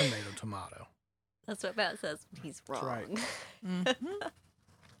 Tomato. That's what Matt says when he's wrong. right. Mhm.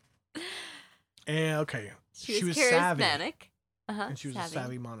 And okay. She was savvy. charismatic. Uh-huh. And she was a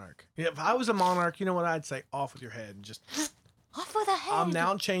savvy monarch. Yeah, if I was a monarch, you know what I'd say? Off with your head. And just Off with a head. I'm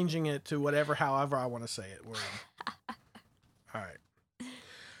now changing it to however I want to say it. All right.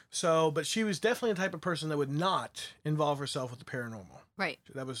 So, but she was definitely the type of person that would not involve herself with the paranormal. Right.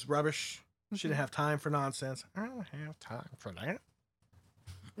 That was rubbish. She didn't have time for nonsense. I don't have time for that.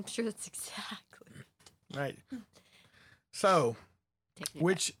 I'm sure that's exactly. Right. So, Taking it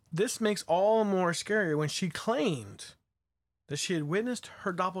which this makes all more scary when she claimed that she had witnessed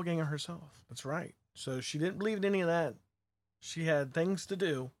her doppelganger herself. That's right. So she didn't believe in any of that. She had things to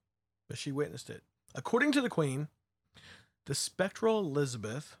do, but she witnessed it. According to the Queen, the spectral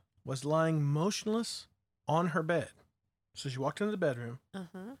Elizabeth was lying motionless on her bed. So she walked into the bedroom. back.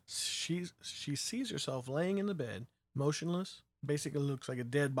 Uh-huh. She sees herself laying in the bed, motionless. Basically looks like a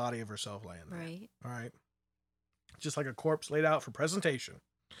dead body of herself laying there. Right. All right. Just like a corpse laid out for presentation.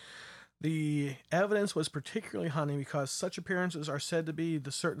 The evidence was particularly haunting because such appearances are said to be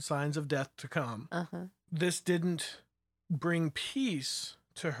the certain signs of death to come. Uh-huh. This didn't bring peace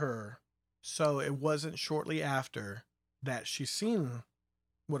to her, so it wasn't shortly after that she seen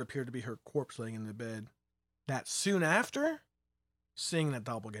what appeared to be her corpse laying in the bed. That soon after seeing that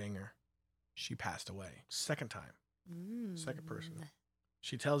doppelganger, she passed away. Second time. Second person.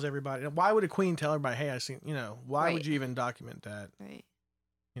 She tells everybody. Why would a queen tell everybody, hey, I seen, why would Right. you even document that? Right.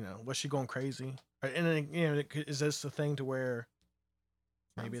 Was she going crazy? And then, is this a thing to where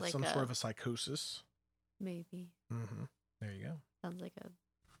maybe Sounds it's like some sort of a psychosis? Maybe. Mm-hmm. There you go. Sounds like a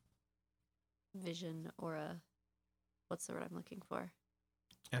vision or a... What's the word I'm looking for?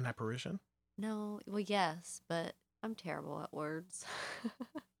 An apparition? No. Well, yes, but I'm terrible at words.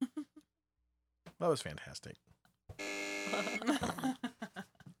 That was fantastic.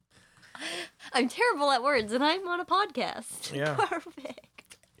 I'm terrible at words, and I'm on a podcast. Yeah.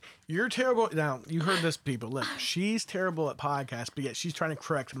 Perfect. You're terrible. Now, you heard this, people. Look, she's terrible at podcasts, but yet she's trying to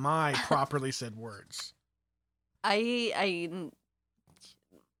correct my properly said words. I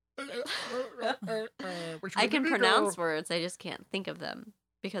can pronounce words. I just can't think of them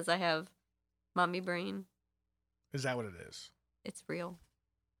because I have mommy brain. Is that what it is? It's real.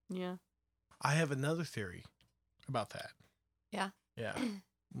 Yeah. I have another theory about that. Yeah. Yeah.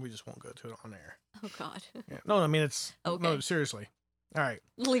 We just won't go to it on air. Oh God. Yeah. No, I mean, it's... Okay. No, seriously. All right.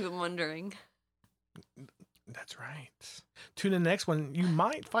 Leave him wondering. That's right. Tune in next one. You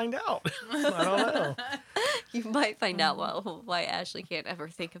might find out. I don't know. You might find out why Ashley can't ever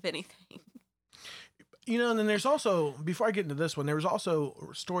think of anything. And then there's also, before I get into this one, there was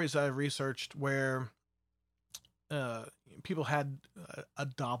also stories that I've researched where people had a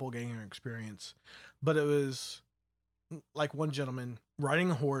doppelganger experience, but it was like one gentleman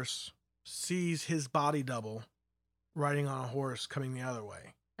riding a horse, sees his body double riding on a horse coming the other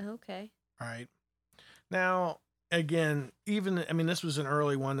way. Okay. All right. Now, again, this was an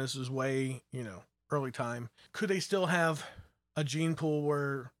early one. This is way, early time. Could they still have a gene pool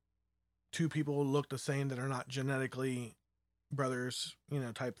where two people look the same that are not genetically brothers,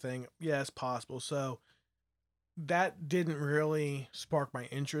 type thing? Yes, possible. So that didn't really spark my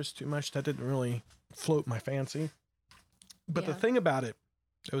interest too much. That didn't really float my fancy. But the Yeah. thing about it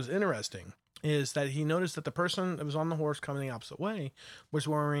that was interesting is that he noticed that the person that was on the horse coming the opposite way was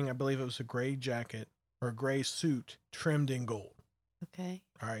wearing, I believe it was a gray jacket or a gray suit trimmed in gold. Okay.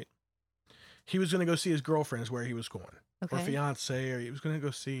 All right. He was going to go see his girlfriend's where he was going, or Okay. fiance, or he was going to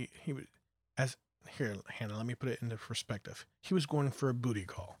go see, here, Hannah, let me put it into perspective. He was going for a booty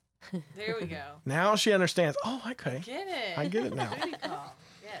call. There we go. Now she understands. Oh, okay. Get it. I get it now. Booty call.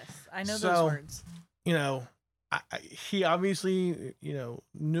 Yes, I know So, those words. He obviously,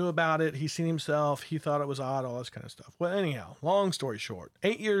 knew about it. He seen himself. He thought it was odd, all this kind of stuff. Well, anyhow, long story short,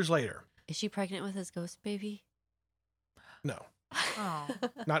 8 years later, Is she pregnant with his ghost baby? no. Oh.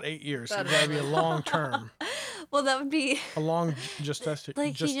 Not 8 years. That It's got to be a is- long term, Well, that would be a long gestation.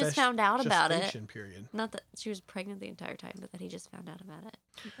 like he just found out about it. gestation period. Not that she was pregnant the entire time, but that he just found out about it.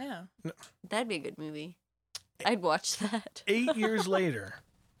 Yeah. That'd be a good movie. I'd watch that. 8 years later,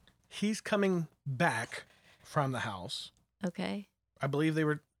 he's coming back from the house. Okay. I believe they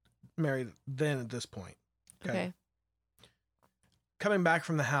were married then at this point. Okay. Coming back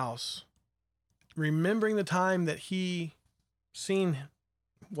from the house, remembering the time that he seen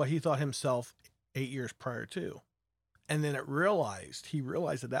what he thought himself 8 years prior to. And then he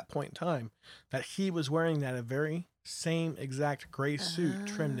realized at that point in time that he was wearing that very same exact gray suit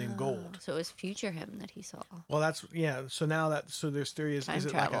trimmed in gold. So it was future him that he saw. Well, so now there's theory is Time it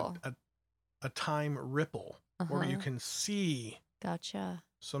travel. like a time ripple where you Uh-huh. can see Gotcha.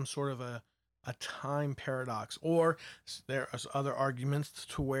 some sort of a time paradox, or there's other arguments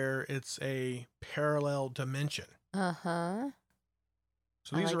to where it's a parallel dimension. Uh-huh.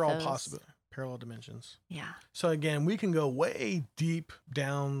 So I these like are all those. possible parallel dimensions. Yeah. So again, we can go way deep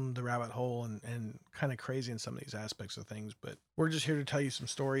down the rabbit hole and kind of crazy in some of these aspects of things, but we're just here to tell you some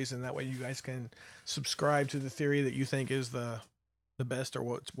stories, and that way you guys can subscribe to the theory that you think is the best or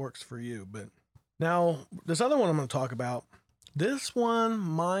what works for you. But now this other one I'm going to talk about, this one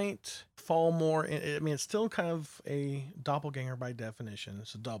might fall more in, I mean, it's still kind of a doppelganger by definition.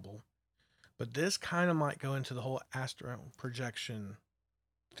 It's a double, but this kind of might go into the whole astral projection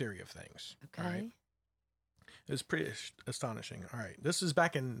theory of things. Okay. All right. It's pretty astonishing. All right. This is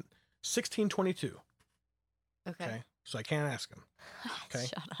back in 1622. Okay. Okay. So I can't ask him. Okay.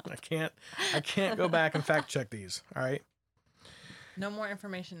 Shut up. I can't go back and fact check these. All right. No more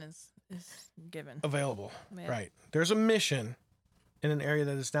information is given. Available. Yeah. Right. There's a mission in an area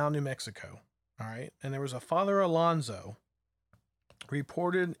that is now New Mexico. All right. And there was a Father Alonzo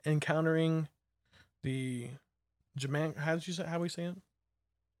reported encountering the how we say it?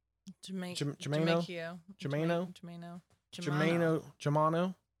 Germano? Germano?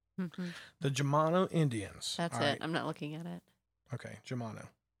 Mhm. The Germano Indians. That's All it. right. I'm not looking at it. Okay, Germano.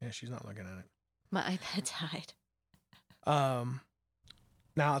 Yeah, she's not looking at it. My iPad died.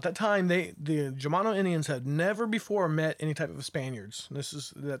 Now at that time, the Germano Indians had never before met any type of Spaniards. This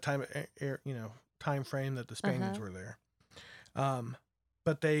is that time, time frame that the Spaniards were there.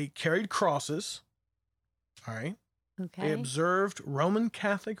 But they carried crosses. All right. They Okay. observed Roman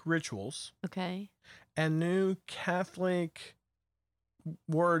Catholic rituals Okay. and knew Catholic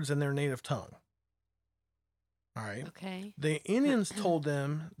words in their native tongue. All right. Okay. The Indians told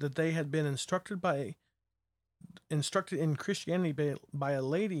them that they had been instructed in Christianity by a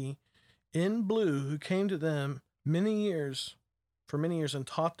lady in blue who came to them for many years and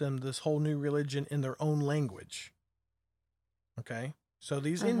taught them this whole new religion in their own language. Okay. So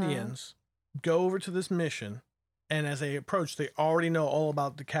these Indians go over to this mission, and as they approach, they already know all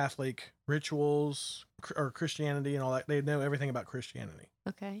about the Catholic rituals or Christianity and all that. They know everything about Christianity.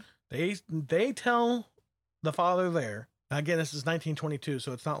 Okay. They tell the father there. Again, this is 1922,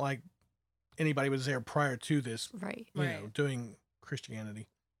 so it's not like anybody was there prior to this, Right. doing Christianity.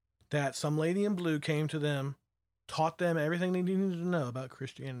 That some lady in blue came to them, taught them everything they needed to know about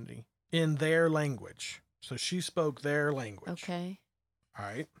Christianity in their language. So she spoke their language. Okay. All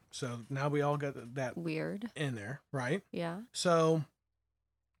right. So now we all got that Weird. in there, right? Yeah. So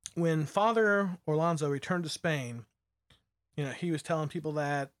when Father Orlando returned to Spain, he was telling people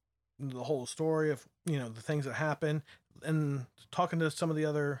that the whole story of, the things that happened, and talking to some of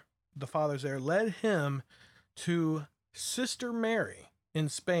the fathers there led him to Sister Mary in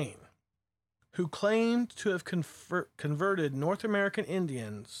Spain, who claimed to have converted North American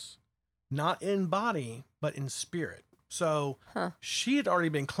Indians, not in body, but in spirit. So she had already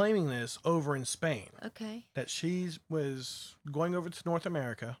been claiming this over in Spain, Okay. that she was going over to North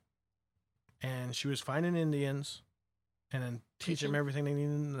America and she was finding Indians and then teaching them everything they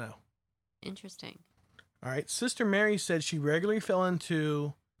needed to know. Interesting. All right. Sister Mary said she regularly fell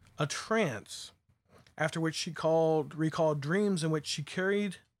into a trance, after which she recalled dreams in which she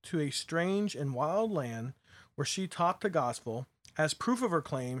carried to a strange and wild land where she taught the gospel. As proof of her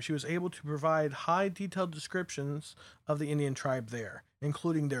claim, she was able to provide high detailed descriptions of the Indian tribe there,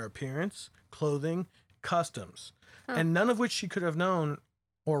 including their appearance, clothing, customs, and none of which she could have known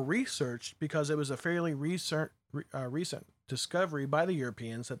or researched because it was a fairly recent discovery by the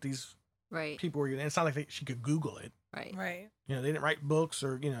Europeans that these Right. people were. And it's not like she could Google it. Right. Right. They didn't write books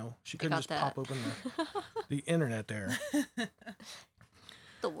or she couldn't got just that. pop open the internet there.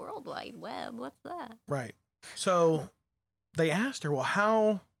 The World Wide Web. What's that? Right. So they asked her, well,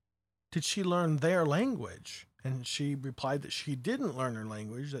 how did she learn their language? And she replied that she didn't learn her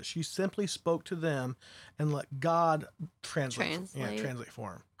language, that she simply spoke to them and let God translate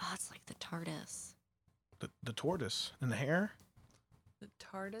for him. Oh, it's like the TARDIS. The tortoise and the hare? The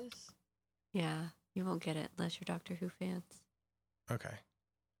TARDIS? Yeah, you won't get it unless you're Doctor Who fans. Okay.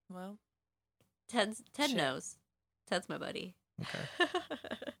 Well, Ted Shit. knows. Ted's my buddy. Okay.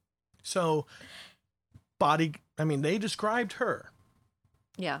 So, they described her.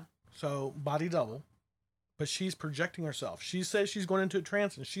 Yeah. So, body double. But she's projecting herself. She says she's going into a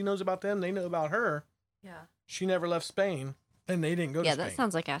trance and she knows about them. They know about her. Yeah. She never left Spain and they didn't go to Spain. Yeah, that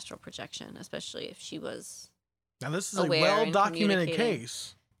sounds like astral projection, especially if she was. Now, this is a aware and well-documented communicating.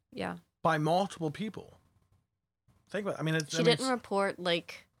 case Yeah. by multiple people. Think about it. She didn't report,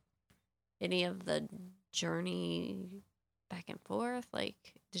 like, any of the journey back and forth. Like,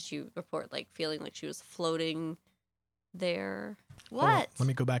 did she report, like, feeling like she was floating there? Hold on, What? let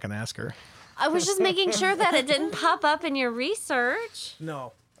me go back and ask her. I was just making sure that it didn't pop up in your research.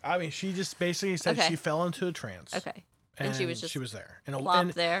 No. She just basically said Okay. she fell into a trance. Okay. And she was just there.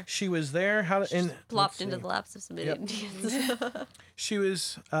 Plopped there. She was there. Plopped into the laps of some Yep. Indians. She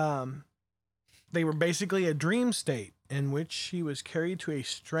was, they were basically a dream state in which she was carried to a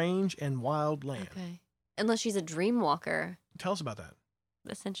strange and wild land. Okay. Unless she's a dream walker. Tell us about that.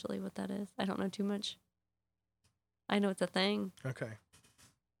 Essentially what that is. I don't know too much. I know it's a thing. Okay.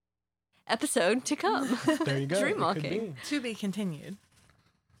 Episode to come. There you go. Dream It could walking. be. to be continued.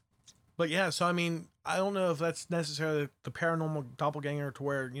 But yeah, so I don't know if that's necessarily the paranormal doppelganger to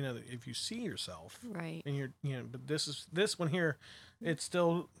where, if you see yourself Right. and but this one here, it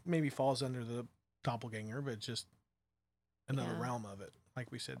still maybe falls under the doppelganger, but just another Yeah. realm of it.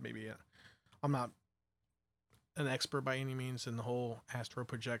 Like we said, maybe I'm not an expert by any means in the whole astral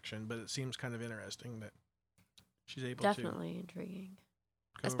projection, but it seems kind of interesting that she's able Definitely intriguing.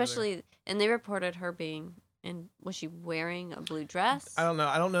 to go over there. Especially, and they reported her being was she wearing a blue dress? I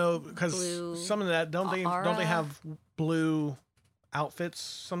don't know because Blue some of that don't they aura? have blue outfits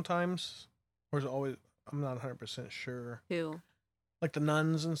sometimes, or is it always? I'm not 100% sure. Who? Like the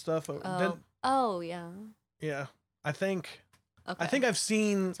nuns and stuff. Oh, yeah. Yeah, I think Okay. I've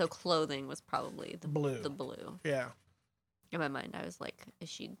seen So clothing was probably the blue. The blue. Yeah, In my mind, I was like, is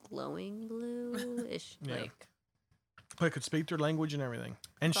she glowing blue? Is she Yeah. like... but could speak their language and everything,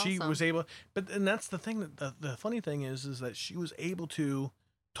 and That's she awesome. was able. And that's the thing that the funny thing is that she was able to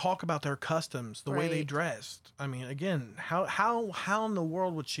talk about their customs, the way they Right. dressed. I mean, again, how in the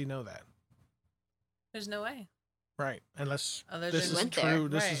world would she know that? There's no way. Right, unless Other this than is went true.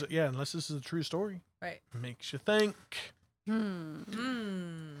 there. This is Right. unless this is a true story. Right. Makes you think. Hmm.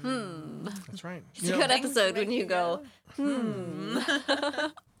 That's right. It's a good Things episode make when you go, Hmm.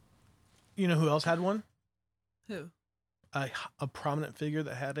 You know who else had one? Who? A prominent figure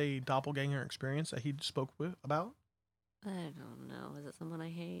that had a doppelganger experience that he spoke about. I don't know. Is it someone I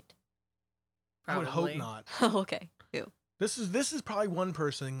hate? I would hope not. Oh, okay. Who? This is probably one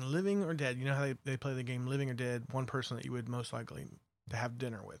person, living or dead. You know how they play the game Living or Dead? One person that you would most likely to have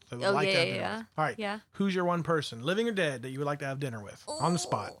dinner with. That would Oh, like to yeah, have yeah, dinner yeah. with. All right. Yeah. Who's your one person, living or dead, that you would like to have dinner with on the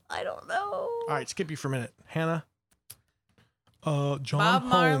spot? Oh, I don't know. All right, skip you for a minute, Hannah. John Bob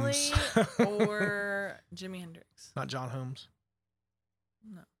Marley Holmes. or Jimi Hendrix? Not John Holmes.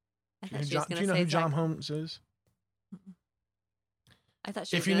 No. I Do thought you, she was do going you to know say who John Zach. Holmes is? I thought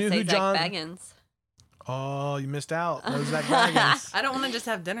she If was you going to knew say who Zach John- Baggins. Oh, you missed out. That was Zach Baggins. I don't want to just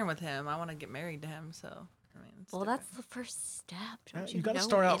have dinner with him. I want to get married to him. So, I mean, it's Well, different. that's the first step. Yeah, Don't you you gotta know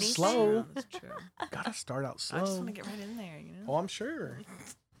start out anything? slow. Yeah, that's true. Gotta start out slow. I just want to get right in there, you know? Oh, I'm sure.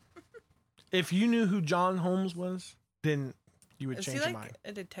 If you knew who John Holmes was, then you would Is change he your like mind.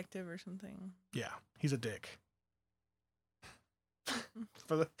 a detective or something? Yeah, he's a dick.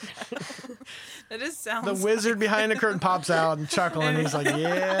 For the That just sounds. the wizard behind the curtain pops out and chuckling. He's like,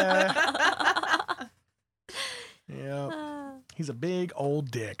 yeah, yeah. Ah. He's a big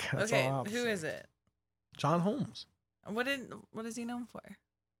old dick. That's Okay, all who is it? John Holmes. What is he known for?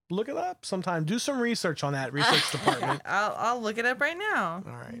 Look it up sometime. Do some research on that research department. I'll look it up right now.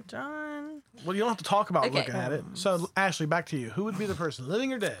 All right. John. Well, you don't have to talk about Okay. looking at it. So, Ashley, back to you. Who would be the person,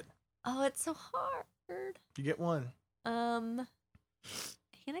 living or dead? Oh, it's so hard. You get one. Hannah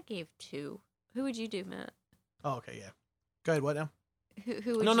gave 2. Who would you do, Matt? Oh, okay, yeah. Go ahead. What now?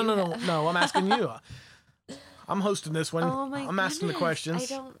 Who would No, you no. have? No, I'm asking you. I'm hosting this one. Oh my I'm asking the goodness, questions.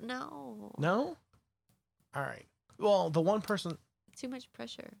 I don't know. No? All right. Well, the one person Too much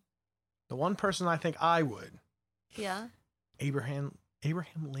pressure. I think I would, Yeah. Abraham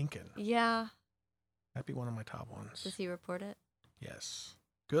Lincoln. Yeah. That'd be one of my top ones. Does he report it? Yes.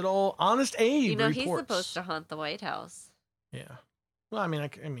 Good old Honest Abe You know, reports. he's supposed to haunt the White House. Yeah. Well, I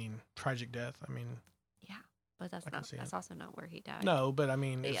mean, tragic death. I mean, But that's I can not. see That's it. also not where he died. No, but I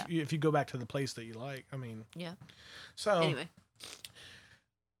mean, But if you go back to the place that you like, I mean, Yeah. so Anyway.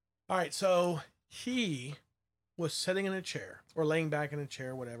 all right, so he was sitting in a chair or laying back in a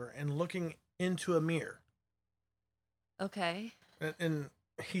chair, whatever, and looking into a mirror. Okay. And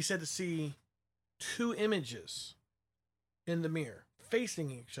he said to see two images in the mirror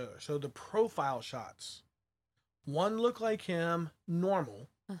facing each other. So the profile shots. One looked like him, normal.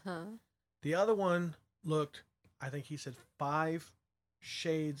 Uh-huh. The other one looked, I think he said 5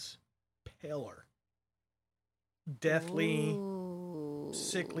 shades paler. Deathly,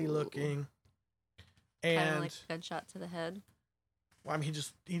 sickly looking. Kind And of like a gunshot to the head. well, I mean,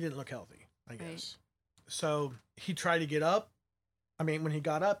 he didn't look healthy, I guess. Right. So he tried to get up. I mean, when he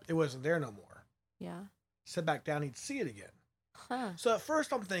got up, it wasn't there no more. Yeah. Sit back down, he'd see it again. Huh. So at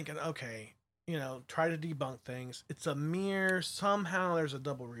first I'm thinking, okay, try to debunk things. It's a mirror. Somehow there's a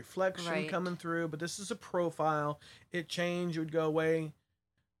double reflection Right. coming through, but this is a profile. It changed, it would go away.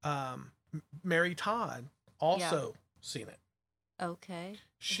 Mary Todd also seen it. Okay.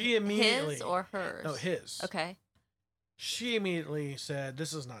 She immediately... His or hers? No, his. Okay. She immediately said,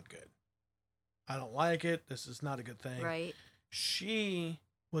 this is not good. I don't like it. This is not a good thing. Right. She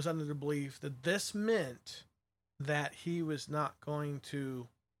was under the belief that this meant that he was not going to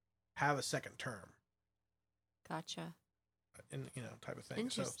have a second term, Gotcha. and type of thing.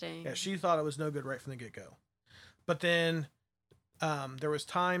 Interesting. So yeah, she thought it was no good right from the get go. But then there was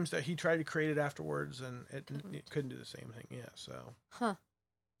times that he tried to create it afterwards, and it couldn't do the same thing. Yeah. So. Huh.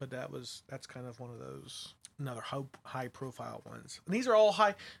 But that's kind of one of those another high profile ones. And these are all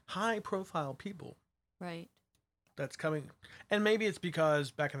high profile people. Right. That's coming, and maybe it's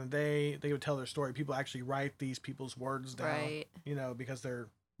because back in the day they would tell their story. People actually write these people's words down, Right. Because they're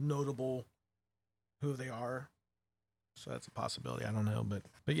notable, who they are. So that's a possibility. I don't know,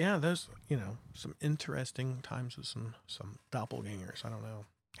 but yeah, there's some interesting times with some doppelgangers. I don't know.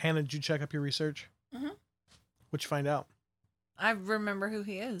 Hannah, did you check up your research? Mm-hmm. What'd you find out? I remember who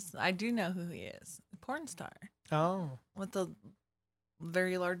he is. I do know who he is. A porn star Oh, with a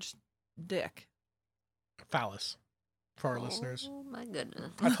very large dick. phallus for our listeners. Oh my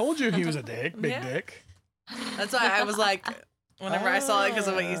goodness. I told you he was a dick, big Yeah. dick. That's why I was like, whenever I saw it, because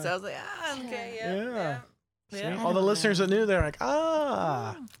of what you said, I was like, okay, Yeah. See? yeah. All the listeners that knew, they're like,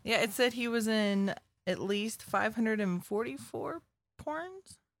 ah. Yeah, it said he was in at least 544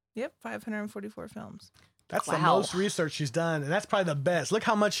 porns. Yep, 544 films. That's the Wow. most research she's done, and that's probably the best. Look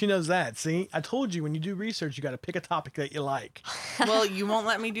how much she knows that. See, I told you when you do research, you got to pick a topic that you like. Well, you won't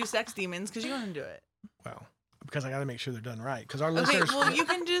let me do sex demons because you want to do it. Well, because I got to make sure they're done right. Because our Okay, listeners, well, you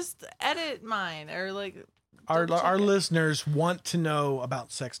can just edit mine or like. our double check it. listeners want to know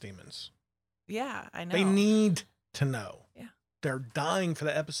about sex demons. Yeah, I know. They need to know. Yeah. They're dying for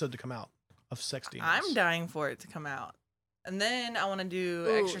the episode to come out of sex demons. I'm dying for it to come out. And then I want to do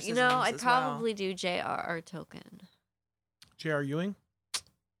Ooh, exorcisms. I'd as well. probably do J.R.R. Tolkien. J.R. Ewing?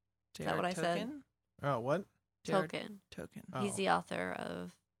 Is that what I said? Oh, what? J.R. Tolkien. Token. Oh. He's the author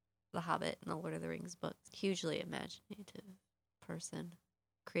of The Hobbit and the Lord of the Rings books. Hugely imaginative person.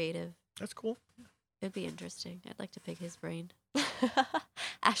 Creative. That's cool. It'd be interesting. I'd like to pick his brain.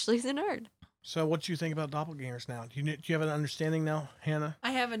 Ashley's a nerd. So what do you think about doppelgangers now? Do you have an understanding now, Hannah?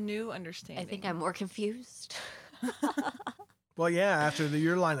 I have a new understanding. I think I'm more confused. Well, yeah, after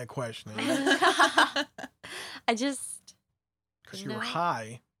your line of questioning. I just... Because you were No.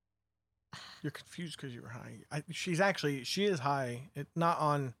 high. You're confused because you were high. She is high. Not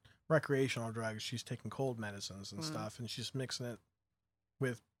on recreational drugs. She's taking cold medicines and stuff, and she's mixing it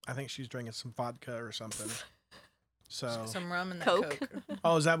with, I think she's drinking some vodka or something. So, some rum in that Coke. Coke.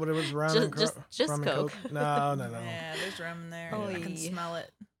 oh, is that what it was? Rum and Just rum and Coke. No. Yeah, there's rum in there. Oh, I can yeah. smell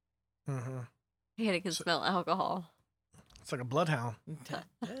it. Mm-hmm. Hannah can smell alcohol. It's like a bloodhound.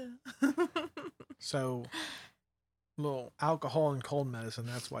 So, little alcohol and cold medicine.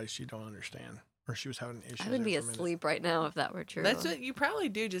 That's why she don't understand, or she was having issues. I would be there for a minute. asleep right now if that were true. That's what you probably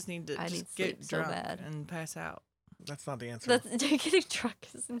do. Just need to I just need get sleep so drunk bad. and pass out. That's not the answer. That's getting drunk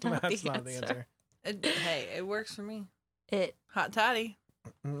is not That's the not answer. the answer. Hey, it works for me. It Hot toddy.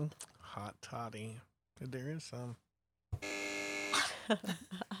 Hot toddy. There is some.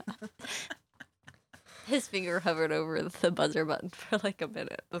 His finger hovered over the buzzer button for like a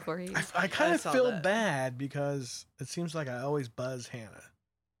minute before he. I kind I of saw feel that. bad because it seems like I always buzz Hannah.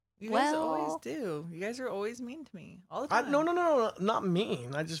 You guys always Well- do. You guys are always mean to me all the time. No, not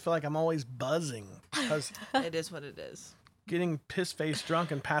mean. I just feel like I'm always buzzing because It is what it is. getting piss-faced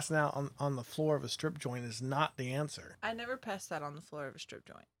drunk and passing out on the floor of a strip joint is not the answer. I never passed out on the floor of a strip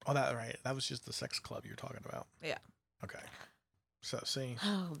joint. Oh, that right. That was just the sex club you're talking about. Yeah. Okay. So see.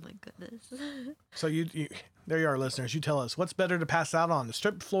 Oh my goodness. So you there you are, listeners. You tell us what's better to pass out on: the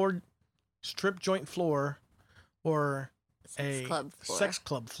strip joint floor, or Sex club floor. sex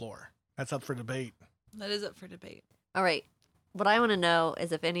club floor. That's up for debate. That is up for debate. All right. What I want to know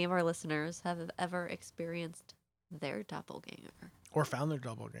is if any of our listeners have ever experienced their doppelganger Or found their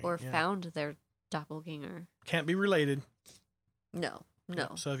doppelganger. or found their doppelganger. Can't be related. No.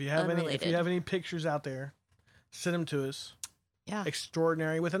 So if you have any pictures out there, send them to us. Yeah.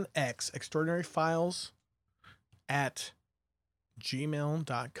 Extraordinary with an X, extraordinaryfiles at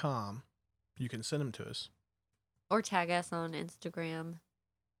gmail.com. You can send them to us. Or tag us on Instagram.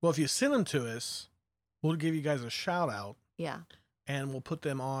 Well, if you send them to us, we'll give you guys a shout out. Yeah. And we'll put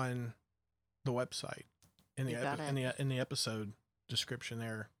them on the website in You got it. the episode description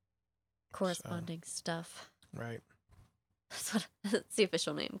there. Corresponding stuff. Right. That's the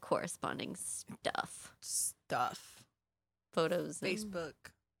official name. Corresponding stuff. Photos. and- Facebook,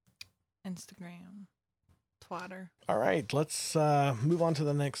 Instagram, Twitter. All right, let's move on to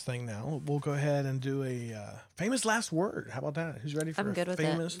the next thing now. We'll go ahead and do a famous last word. How about that? Who's ready for I'm a good with it.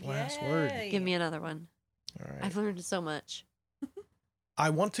 famous last word? Yay. Give me another one. All right. I've learned so much. I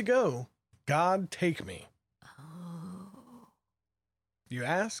want to go. God, take me. Oh. You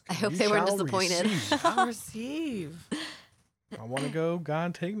ask. I hope you they weren't shall disappointed. receive. I'll receive. I want to go.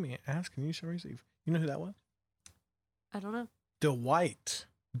 God, take me. Ask and you shall receive. You know who that was? I don't know. Dwight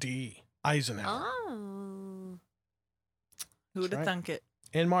D. Eisenhower. Oh. Who would have right. thunk it?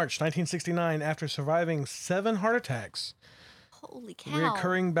 In March 1969, after surviving 7 heart attacks, Holy cow.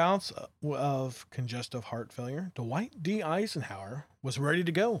 recurring bouts of congestive heart failure, Dwight D. Eisenhower was ready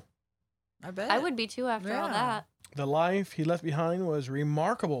to go. I bet. I would be too after all Yeah. that. The life he left behind was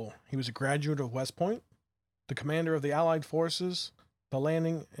remarkable. He was a graduate of West Point, the commander of the Allied forces, the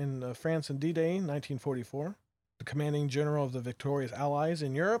landing in France in D-Day, 1944, the commanding general of the victorious Allies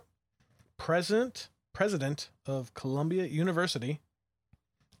in Europe, president of Columbia University,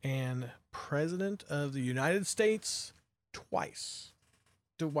 and president of the United States twice.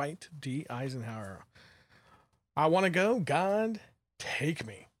 Dwight D. Eisenhower. I want to go. God, take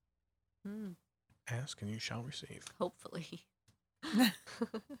me. Hmm. Ask and you shall receive. Hopefully.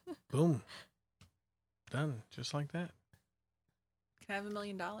 Boom. Done. Just like that. Can I have $1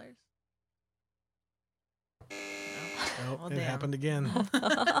 million? No. Oh, Well, it damn. happened again.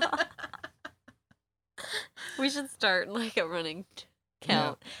 We should start like a running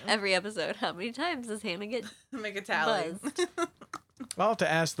count every episode. How many times does Hannah get Make a tally. buzzed? I'll have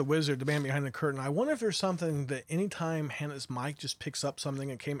to ask the wizard, the man behind the curtain. I wonder if there's something that anytime Hannah's mic just picks up something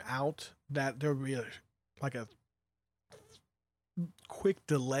that came out, that there would be a quick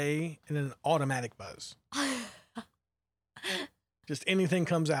delay and then an automatic buzz. Just anything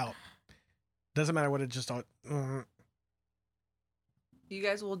comes out. Doesn't matter what it just. You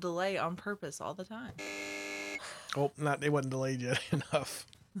guys will delay on purpose all the time. Oh, not it wasn't delayed yet enough.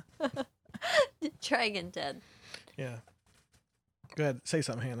 Try again, Ted. Yeah. Go ahead, say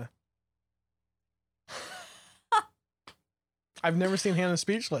something, Hannah. I've never seen Hannah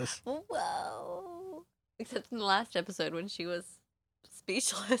speechless. Whoa. Except in the last episode when she was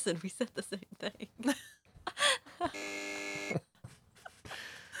speechless and we said the same thing.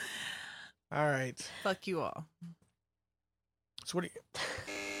 All right. Fuck you all. So what do you?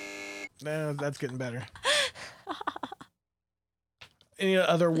 No, that's getting better. Any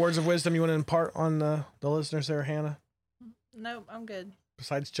other words of wisdom you want to impart on the listeners there, Hannah? Nope, I'm good.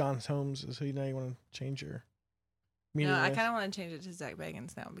 Besides John Holmes, is who you know you want to change your meeting No, I with? kind of want to change it to Zach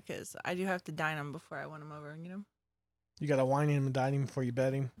Bagans now because I do have to dine him before I win him over, you know? You got to wine him and dine him before you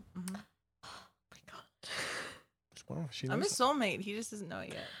bet him. Mm-hmm. Oh my god. Well, she I'm knows. his soulmate. He just doesn't know it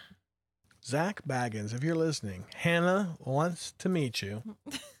yet. Zach Baggins, if you're listening, Hannah wants to meet you.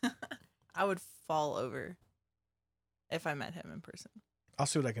 I would fall over if I met him in person. I'll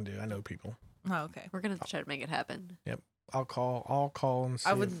see what I can do. I know people. Oh, okay. We're going to try to make it happen. I'll call and see.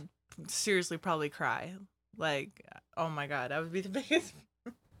 I would seriously probably cry. Like, oh my god, I would be the biggest.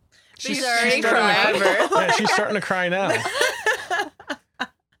 She's already starting to crying. cry. Yeah, she's starting to cry now.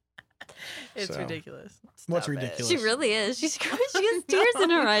 It's So, ridiculous. what's Stop it. ridiculous? She really is. She has tears in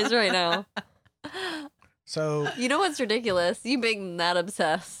her eyes right now. So You know what's ridiculous? You being that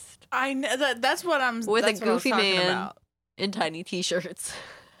obsessed I know that's what I'm with a that's what I was goofy talking man about. in tiny t-shirts.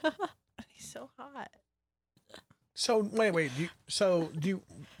 He's so hot. wait. So you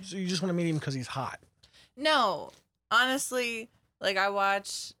just want to meet him because he's hot? No, honestly, like I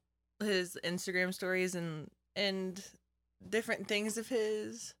watch his Instagram stories and different things of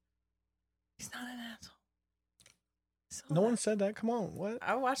his. He's not an asshole. No one said that. Come on, what?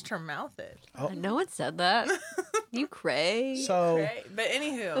 I watched her mouth it. Oh. No one said that. You cray. So Right? But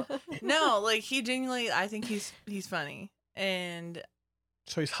anywho, no, like he genuinely, I think he's funny, and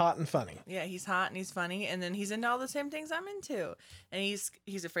he's hot and funny. yeah, he's hot and he's funny, and then he's into all the same things I'm into, and he's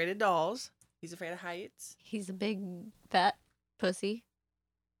afraid of dolls, he's afraid of heights. He's a big fat pussy.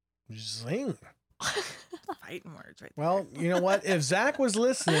 Zing. Fighting words, right? Well, you know what? If Zach was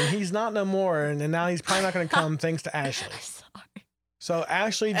listening, he's not no more, and now he's probably not going to come thanks to Ashley. I'm sorry. So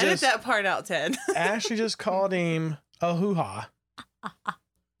Ashley Edit just that part out, Ted. Ashley just called him a hoo-ha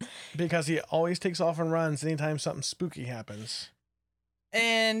because he always takes off and runs anytime something spooky happens.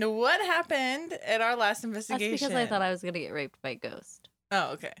 And what happened at our last That's investigation? because I thought I was gonna get raped by a ghost.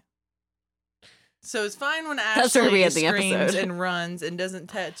 Oh, okay. So it's fine when That's where we Ashley end the screams episode. and runs and doesn't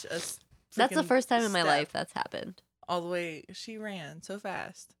touch us. That's the first time in my life that's happened. All the way, she ran so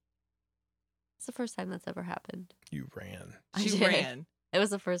fast. It's the first time that's ever happened. You ran. I She did. ran. It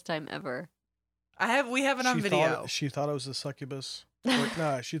was the first time ever. We have it on video. She thought it was a succubus. Or,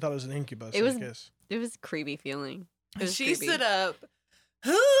 no, she thought it was an incubus. It was- I guess. It was a creepy feeling. It was She creepy. stood up.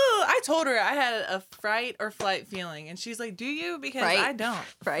 I told her I had a fright or flight feeling, and she's like, "Do you?" Because Fright. I don't.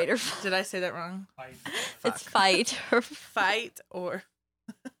 Fright or Did I say that wrong? It's fight or Fight or.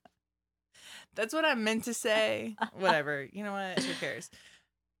 That's what I meant to say. Whatever. You know what? Who cares?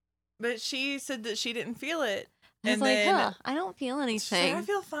 But she said that she didn't feel it. I was And like, then huh, I don't feel she's like, anything. I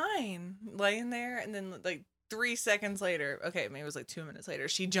feel fine laying there. And then like 3 seconds later, okay, maybe it was like 2 minutes later,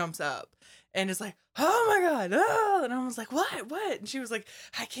 she jumps up and is like, oh my God. Oh. And I was like, what? And she was like,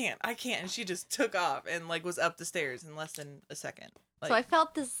 I can't. And she just took off and like was up the stairs in less than a second. Like, So I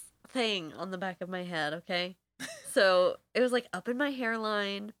felt this thing on the back of my head, okay? So it was like up in my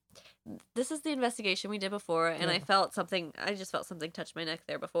hairline. This is the investigation we did before, and I just felt something touch my neck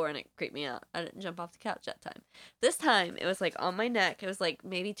there before, and it creeped me out. I didn't jump off the couch that time. This time, it was like on my neck. It was like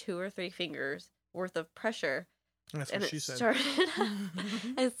maybe 2 or 3 fingers worth of pressure. That's And what it she said.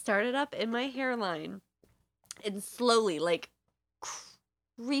 it started up in my hairline, and slowly, like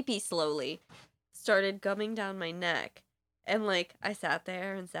creepy slowly, started gumming down my neck. And like I sat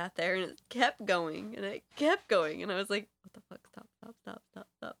there, and it kept going, and it kept going, and I was like, "What the fuck?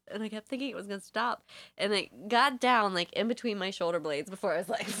 Stop!" And I kept thinking it was gonna stop, and it got down like in between my shoulder blades before I was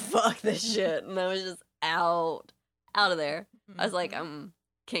like, "Fuck this shit," and I was just out of there. I was like,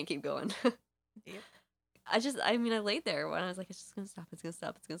 can't keep going. Yep. I laid there when I was like, it's just gonna stop,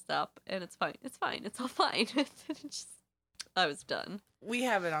 and it's fine, it's all fine. I was done. we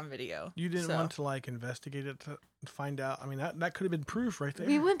have it on video. You didn't so. want to like investigate it to find out. I mean, that could have been proof right there.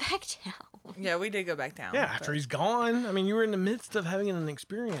 We went back down. Yeah, we did go back down. Yeah, after but- he's gone. I mean, you were in the midst of having an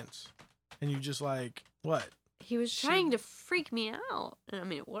experience, and you just like what? He was She- trying to freak me out. And I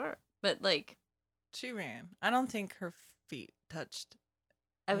mean, it worked. But, like, She ran. I don't think her feet touched.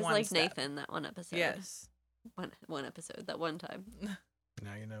 I was One like step. Nathan that one episode. Yes. One episode, that one time.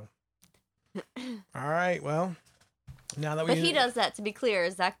 Now you know. All right. Well, now that we But he does that, to be clear.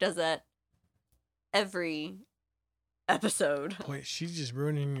 Zach does that every episode. Boy, she's just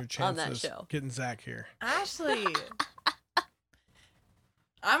ruining your On that chances show. getting Zach here. Ashley,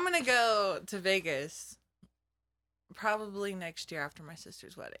 I'm going to go to Vegas probably next year after my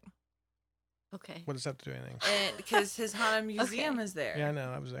sister's wedding. Okay. What does that have to do with anything? And because his haunted museum Okay. is there. Yeah, I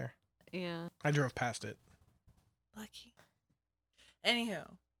know. I was there. Yeah. I drove past it. Lucky. Anywho,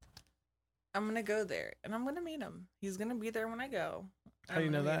 I'm going to go there and I'm going to meet him. He's going to be there when I go. How do you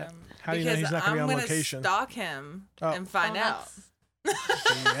I'm know gonna meet that? him. How do you know Because he's not going to be on I'm gonna location? stalk him Oh. and find Oh, out. The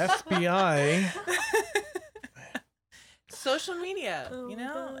FBI. Social media, Oh you my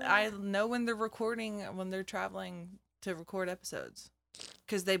know? God. I know when they're recording, when they're traveling to record episodes.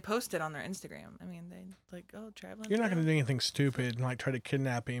 Because they post it on their Instagram. I mean, they like, oh, traveling. You're not going to together? do anything stupid and like try to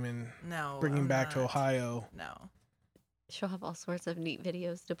kidnap him and No. bring him I'm back to not. Ohio. No. She'll have all sorts of neat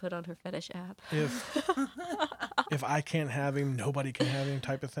videos to put on her fetish app. If I can't have him, nobody can have him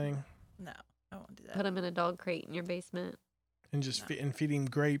type of thing. No, I won't do that. Put him in a dog crate in your basement. And just No. and feed him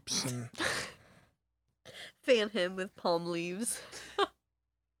grapes and Fan him with palm leaves.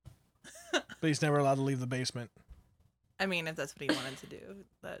 but he's never allowed to leave the basement. I mean, if that's what he wanted to do,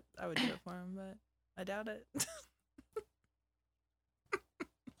 that I would do it for him, but I doubt it.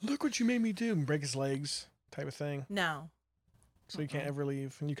 Look what you made me do and break his legs type of thing. No. So he can't ever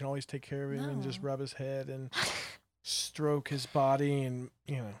leave and you can always take care of him and just No. rub his head and stroke his body and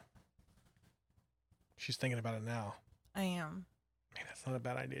she's thinking about it now. I am. Man, that's not a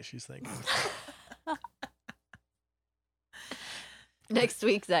bad idea she's thinking. Next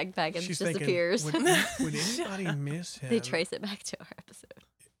week, Zach Baggins She's disappears. thinking, would anybody miss him? They trace it back to our episode.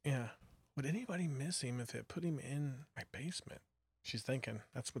 Yeah. would anybody miss him if it put him in my basement? She's thinking.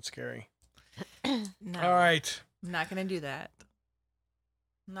 That's what's scary. No, All right. I'm not gonna do that.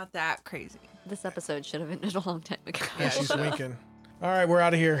 I'm not that crazy. This episode should have ended a long time ago. Yeah, she's winking. All right, we're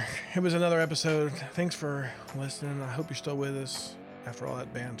out of here. It was another episode. Thanks for listening. I hope you're still with us after all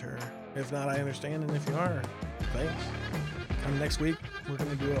that banter. If not, I understand. And if you are, thanks. Come next week, we're going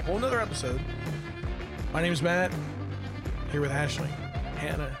to do a whole nother episode. My name's Matt, here with Ashley,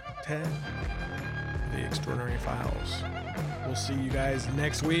 Hannah, Ted, The Extraordinary Files. We'll see you guys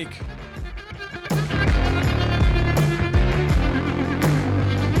next week.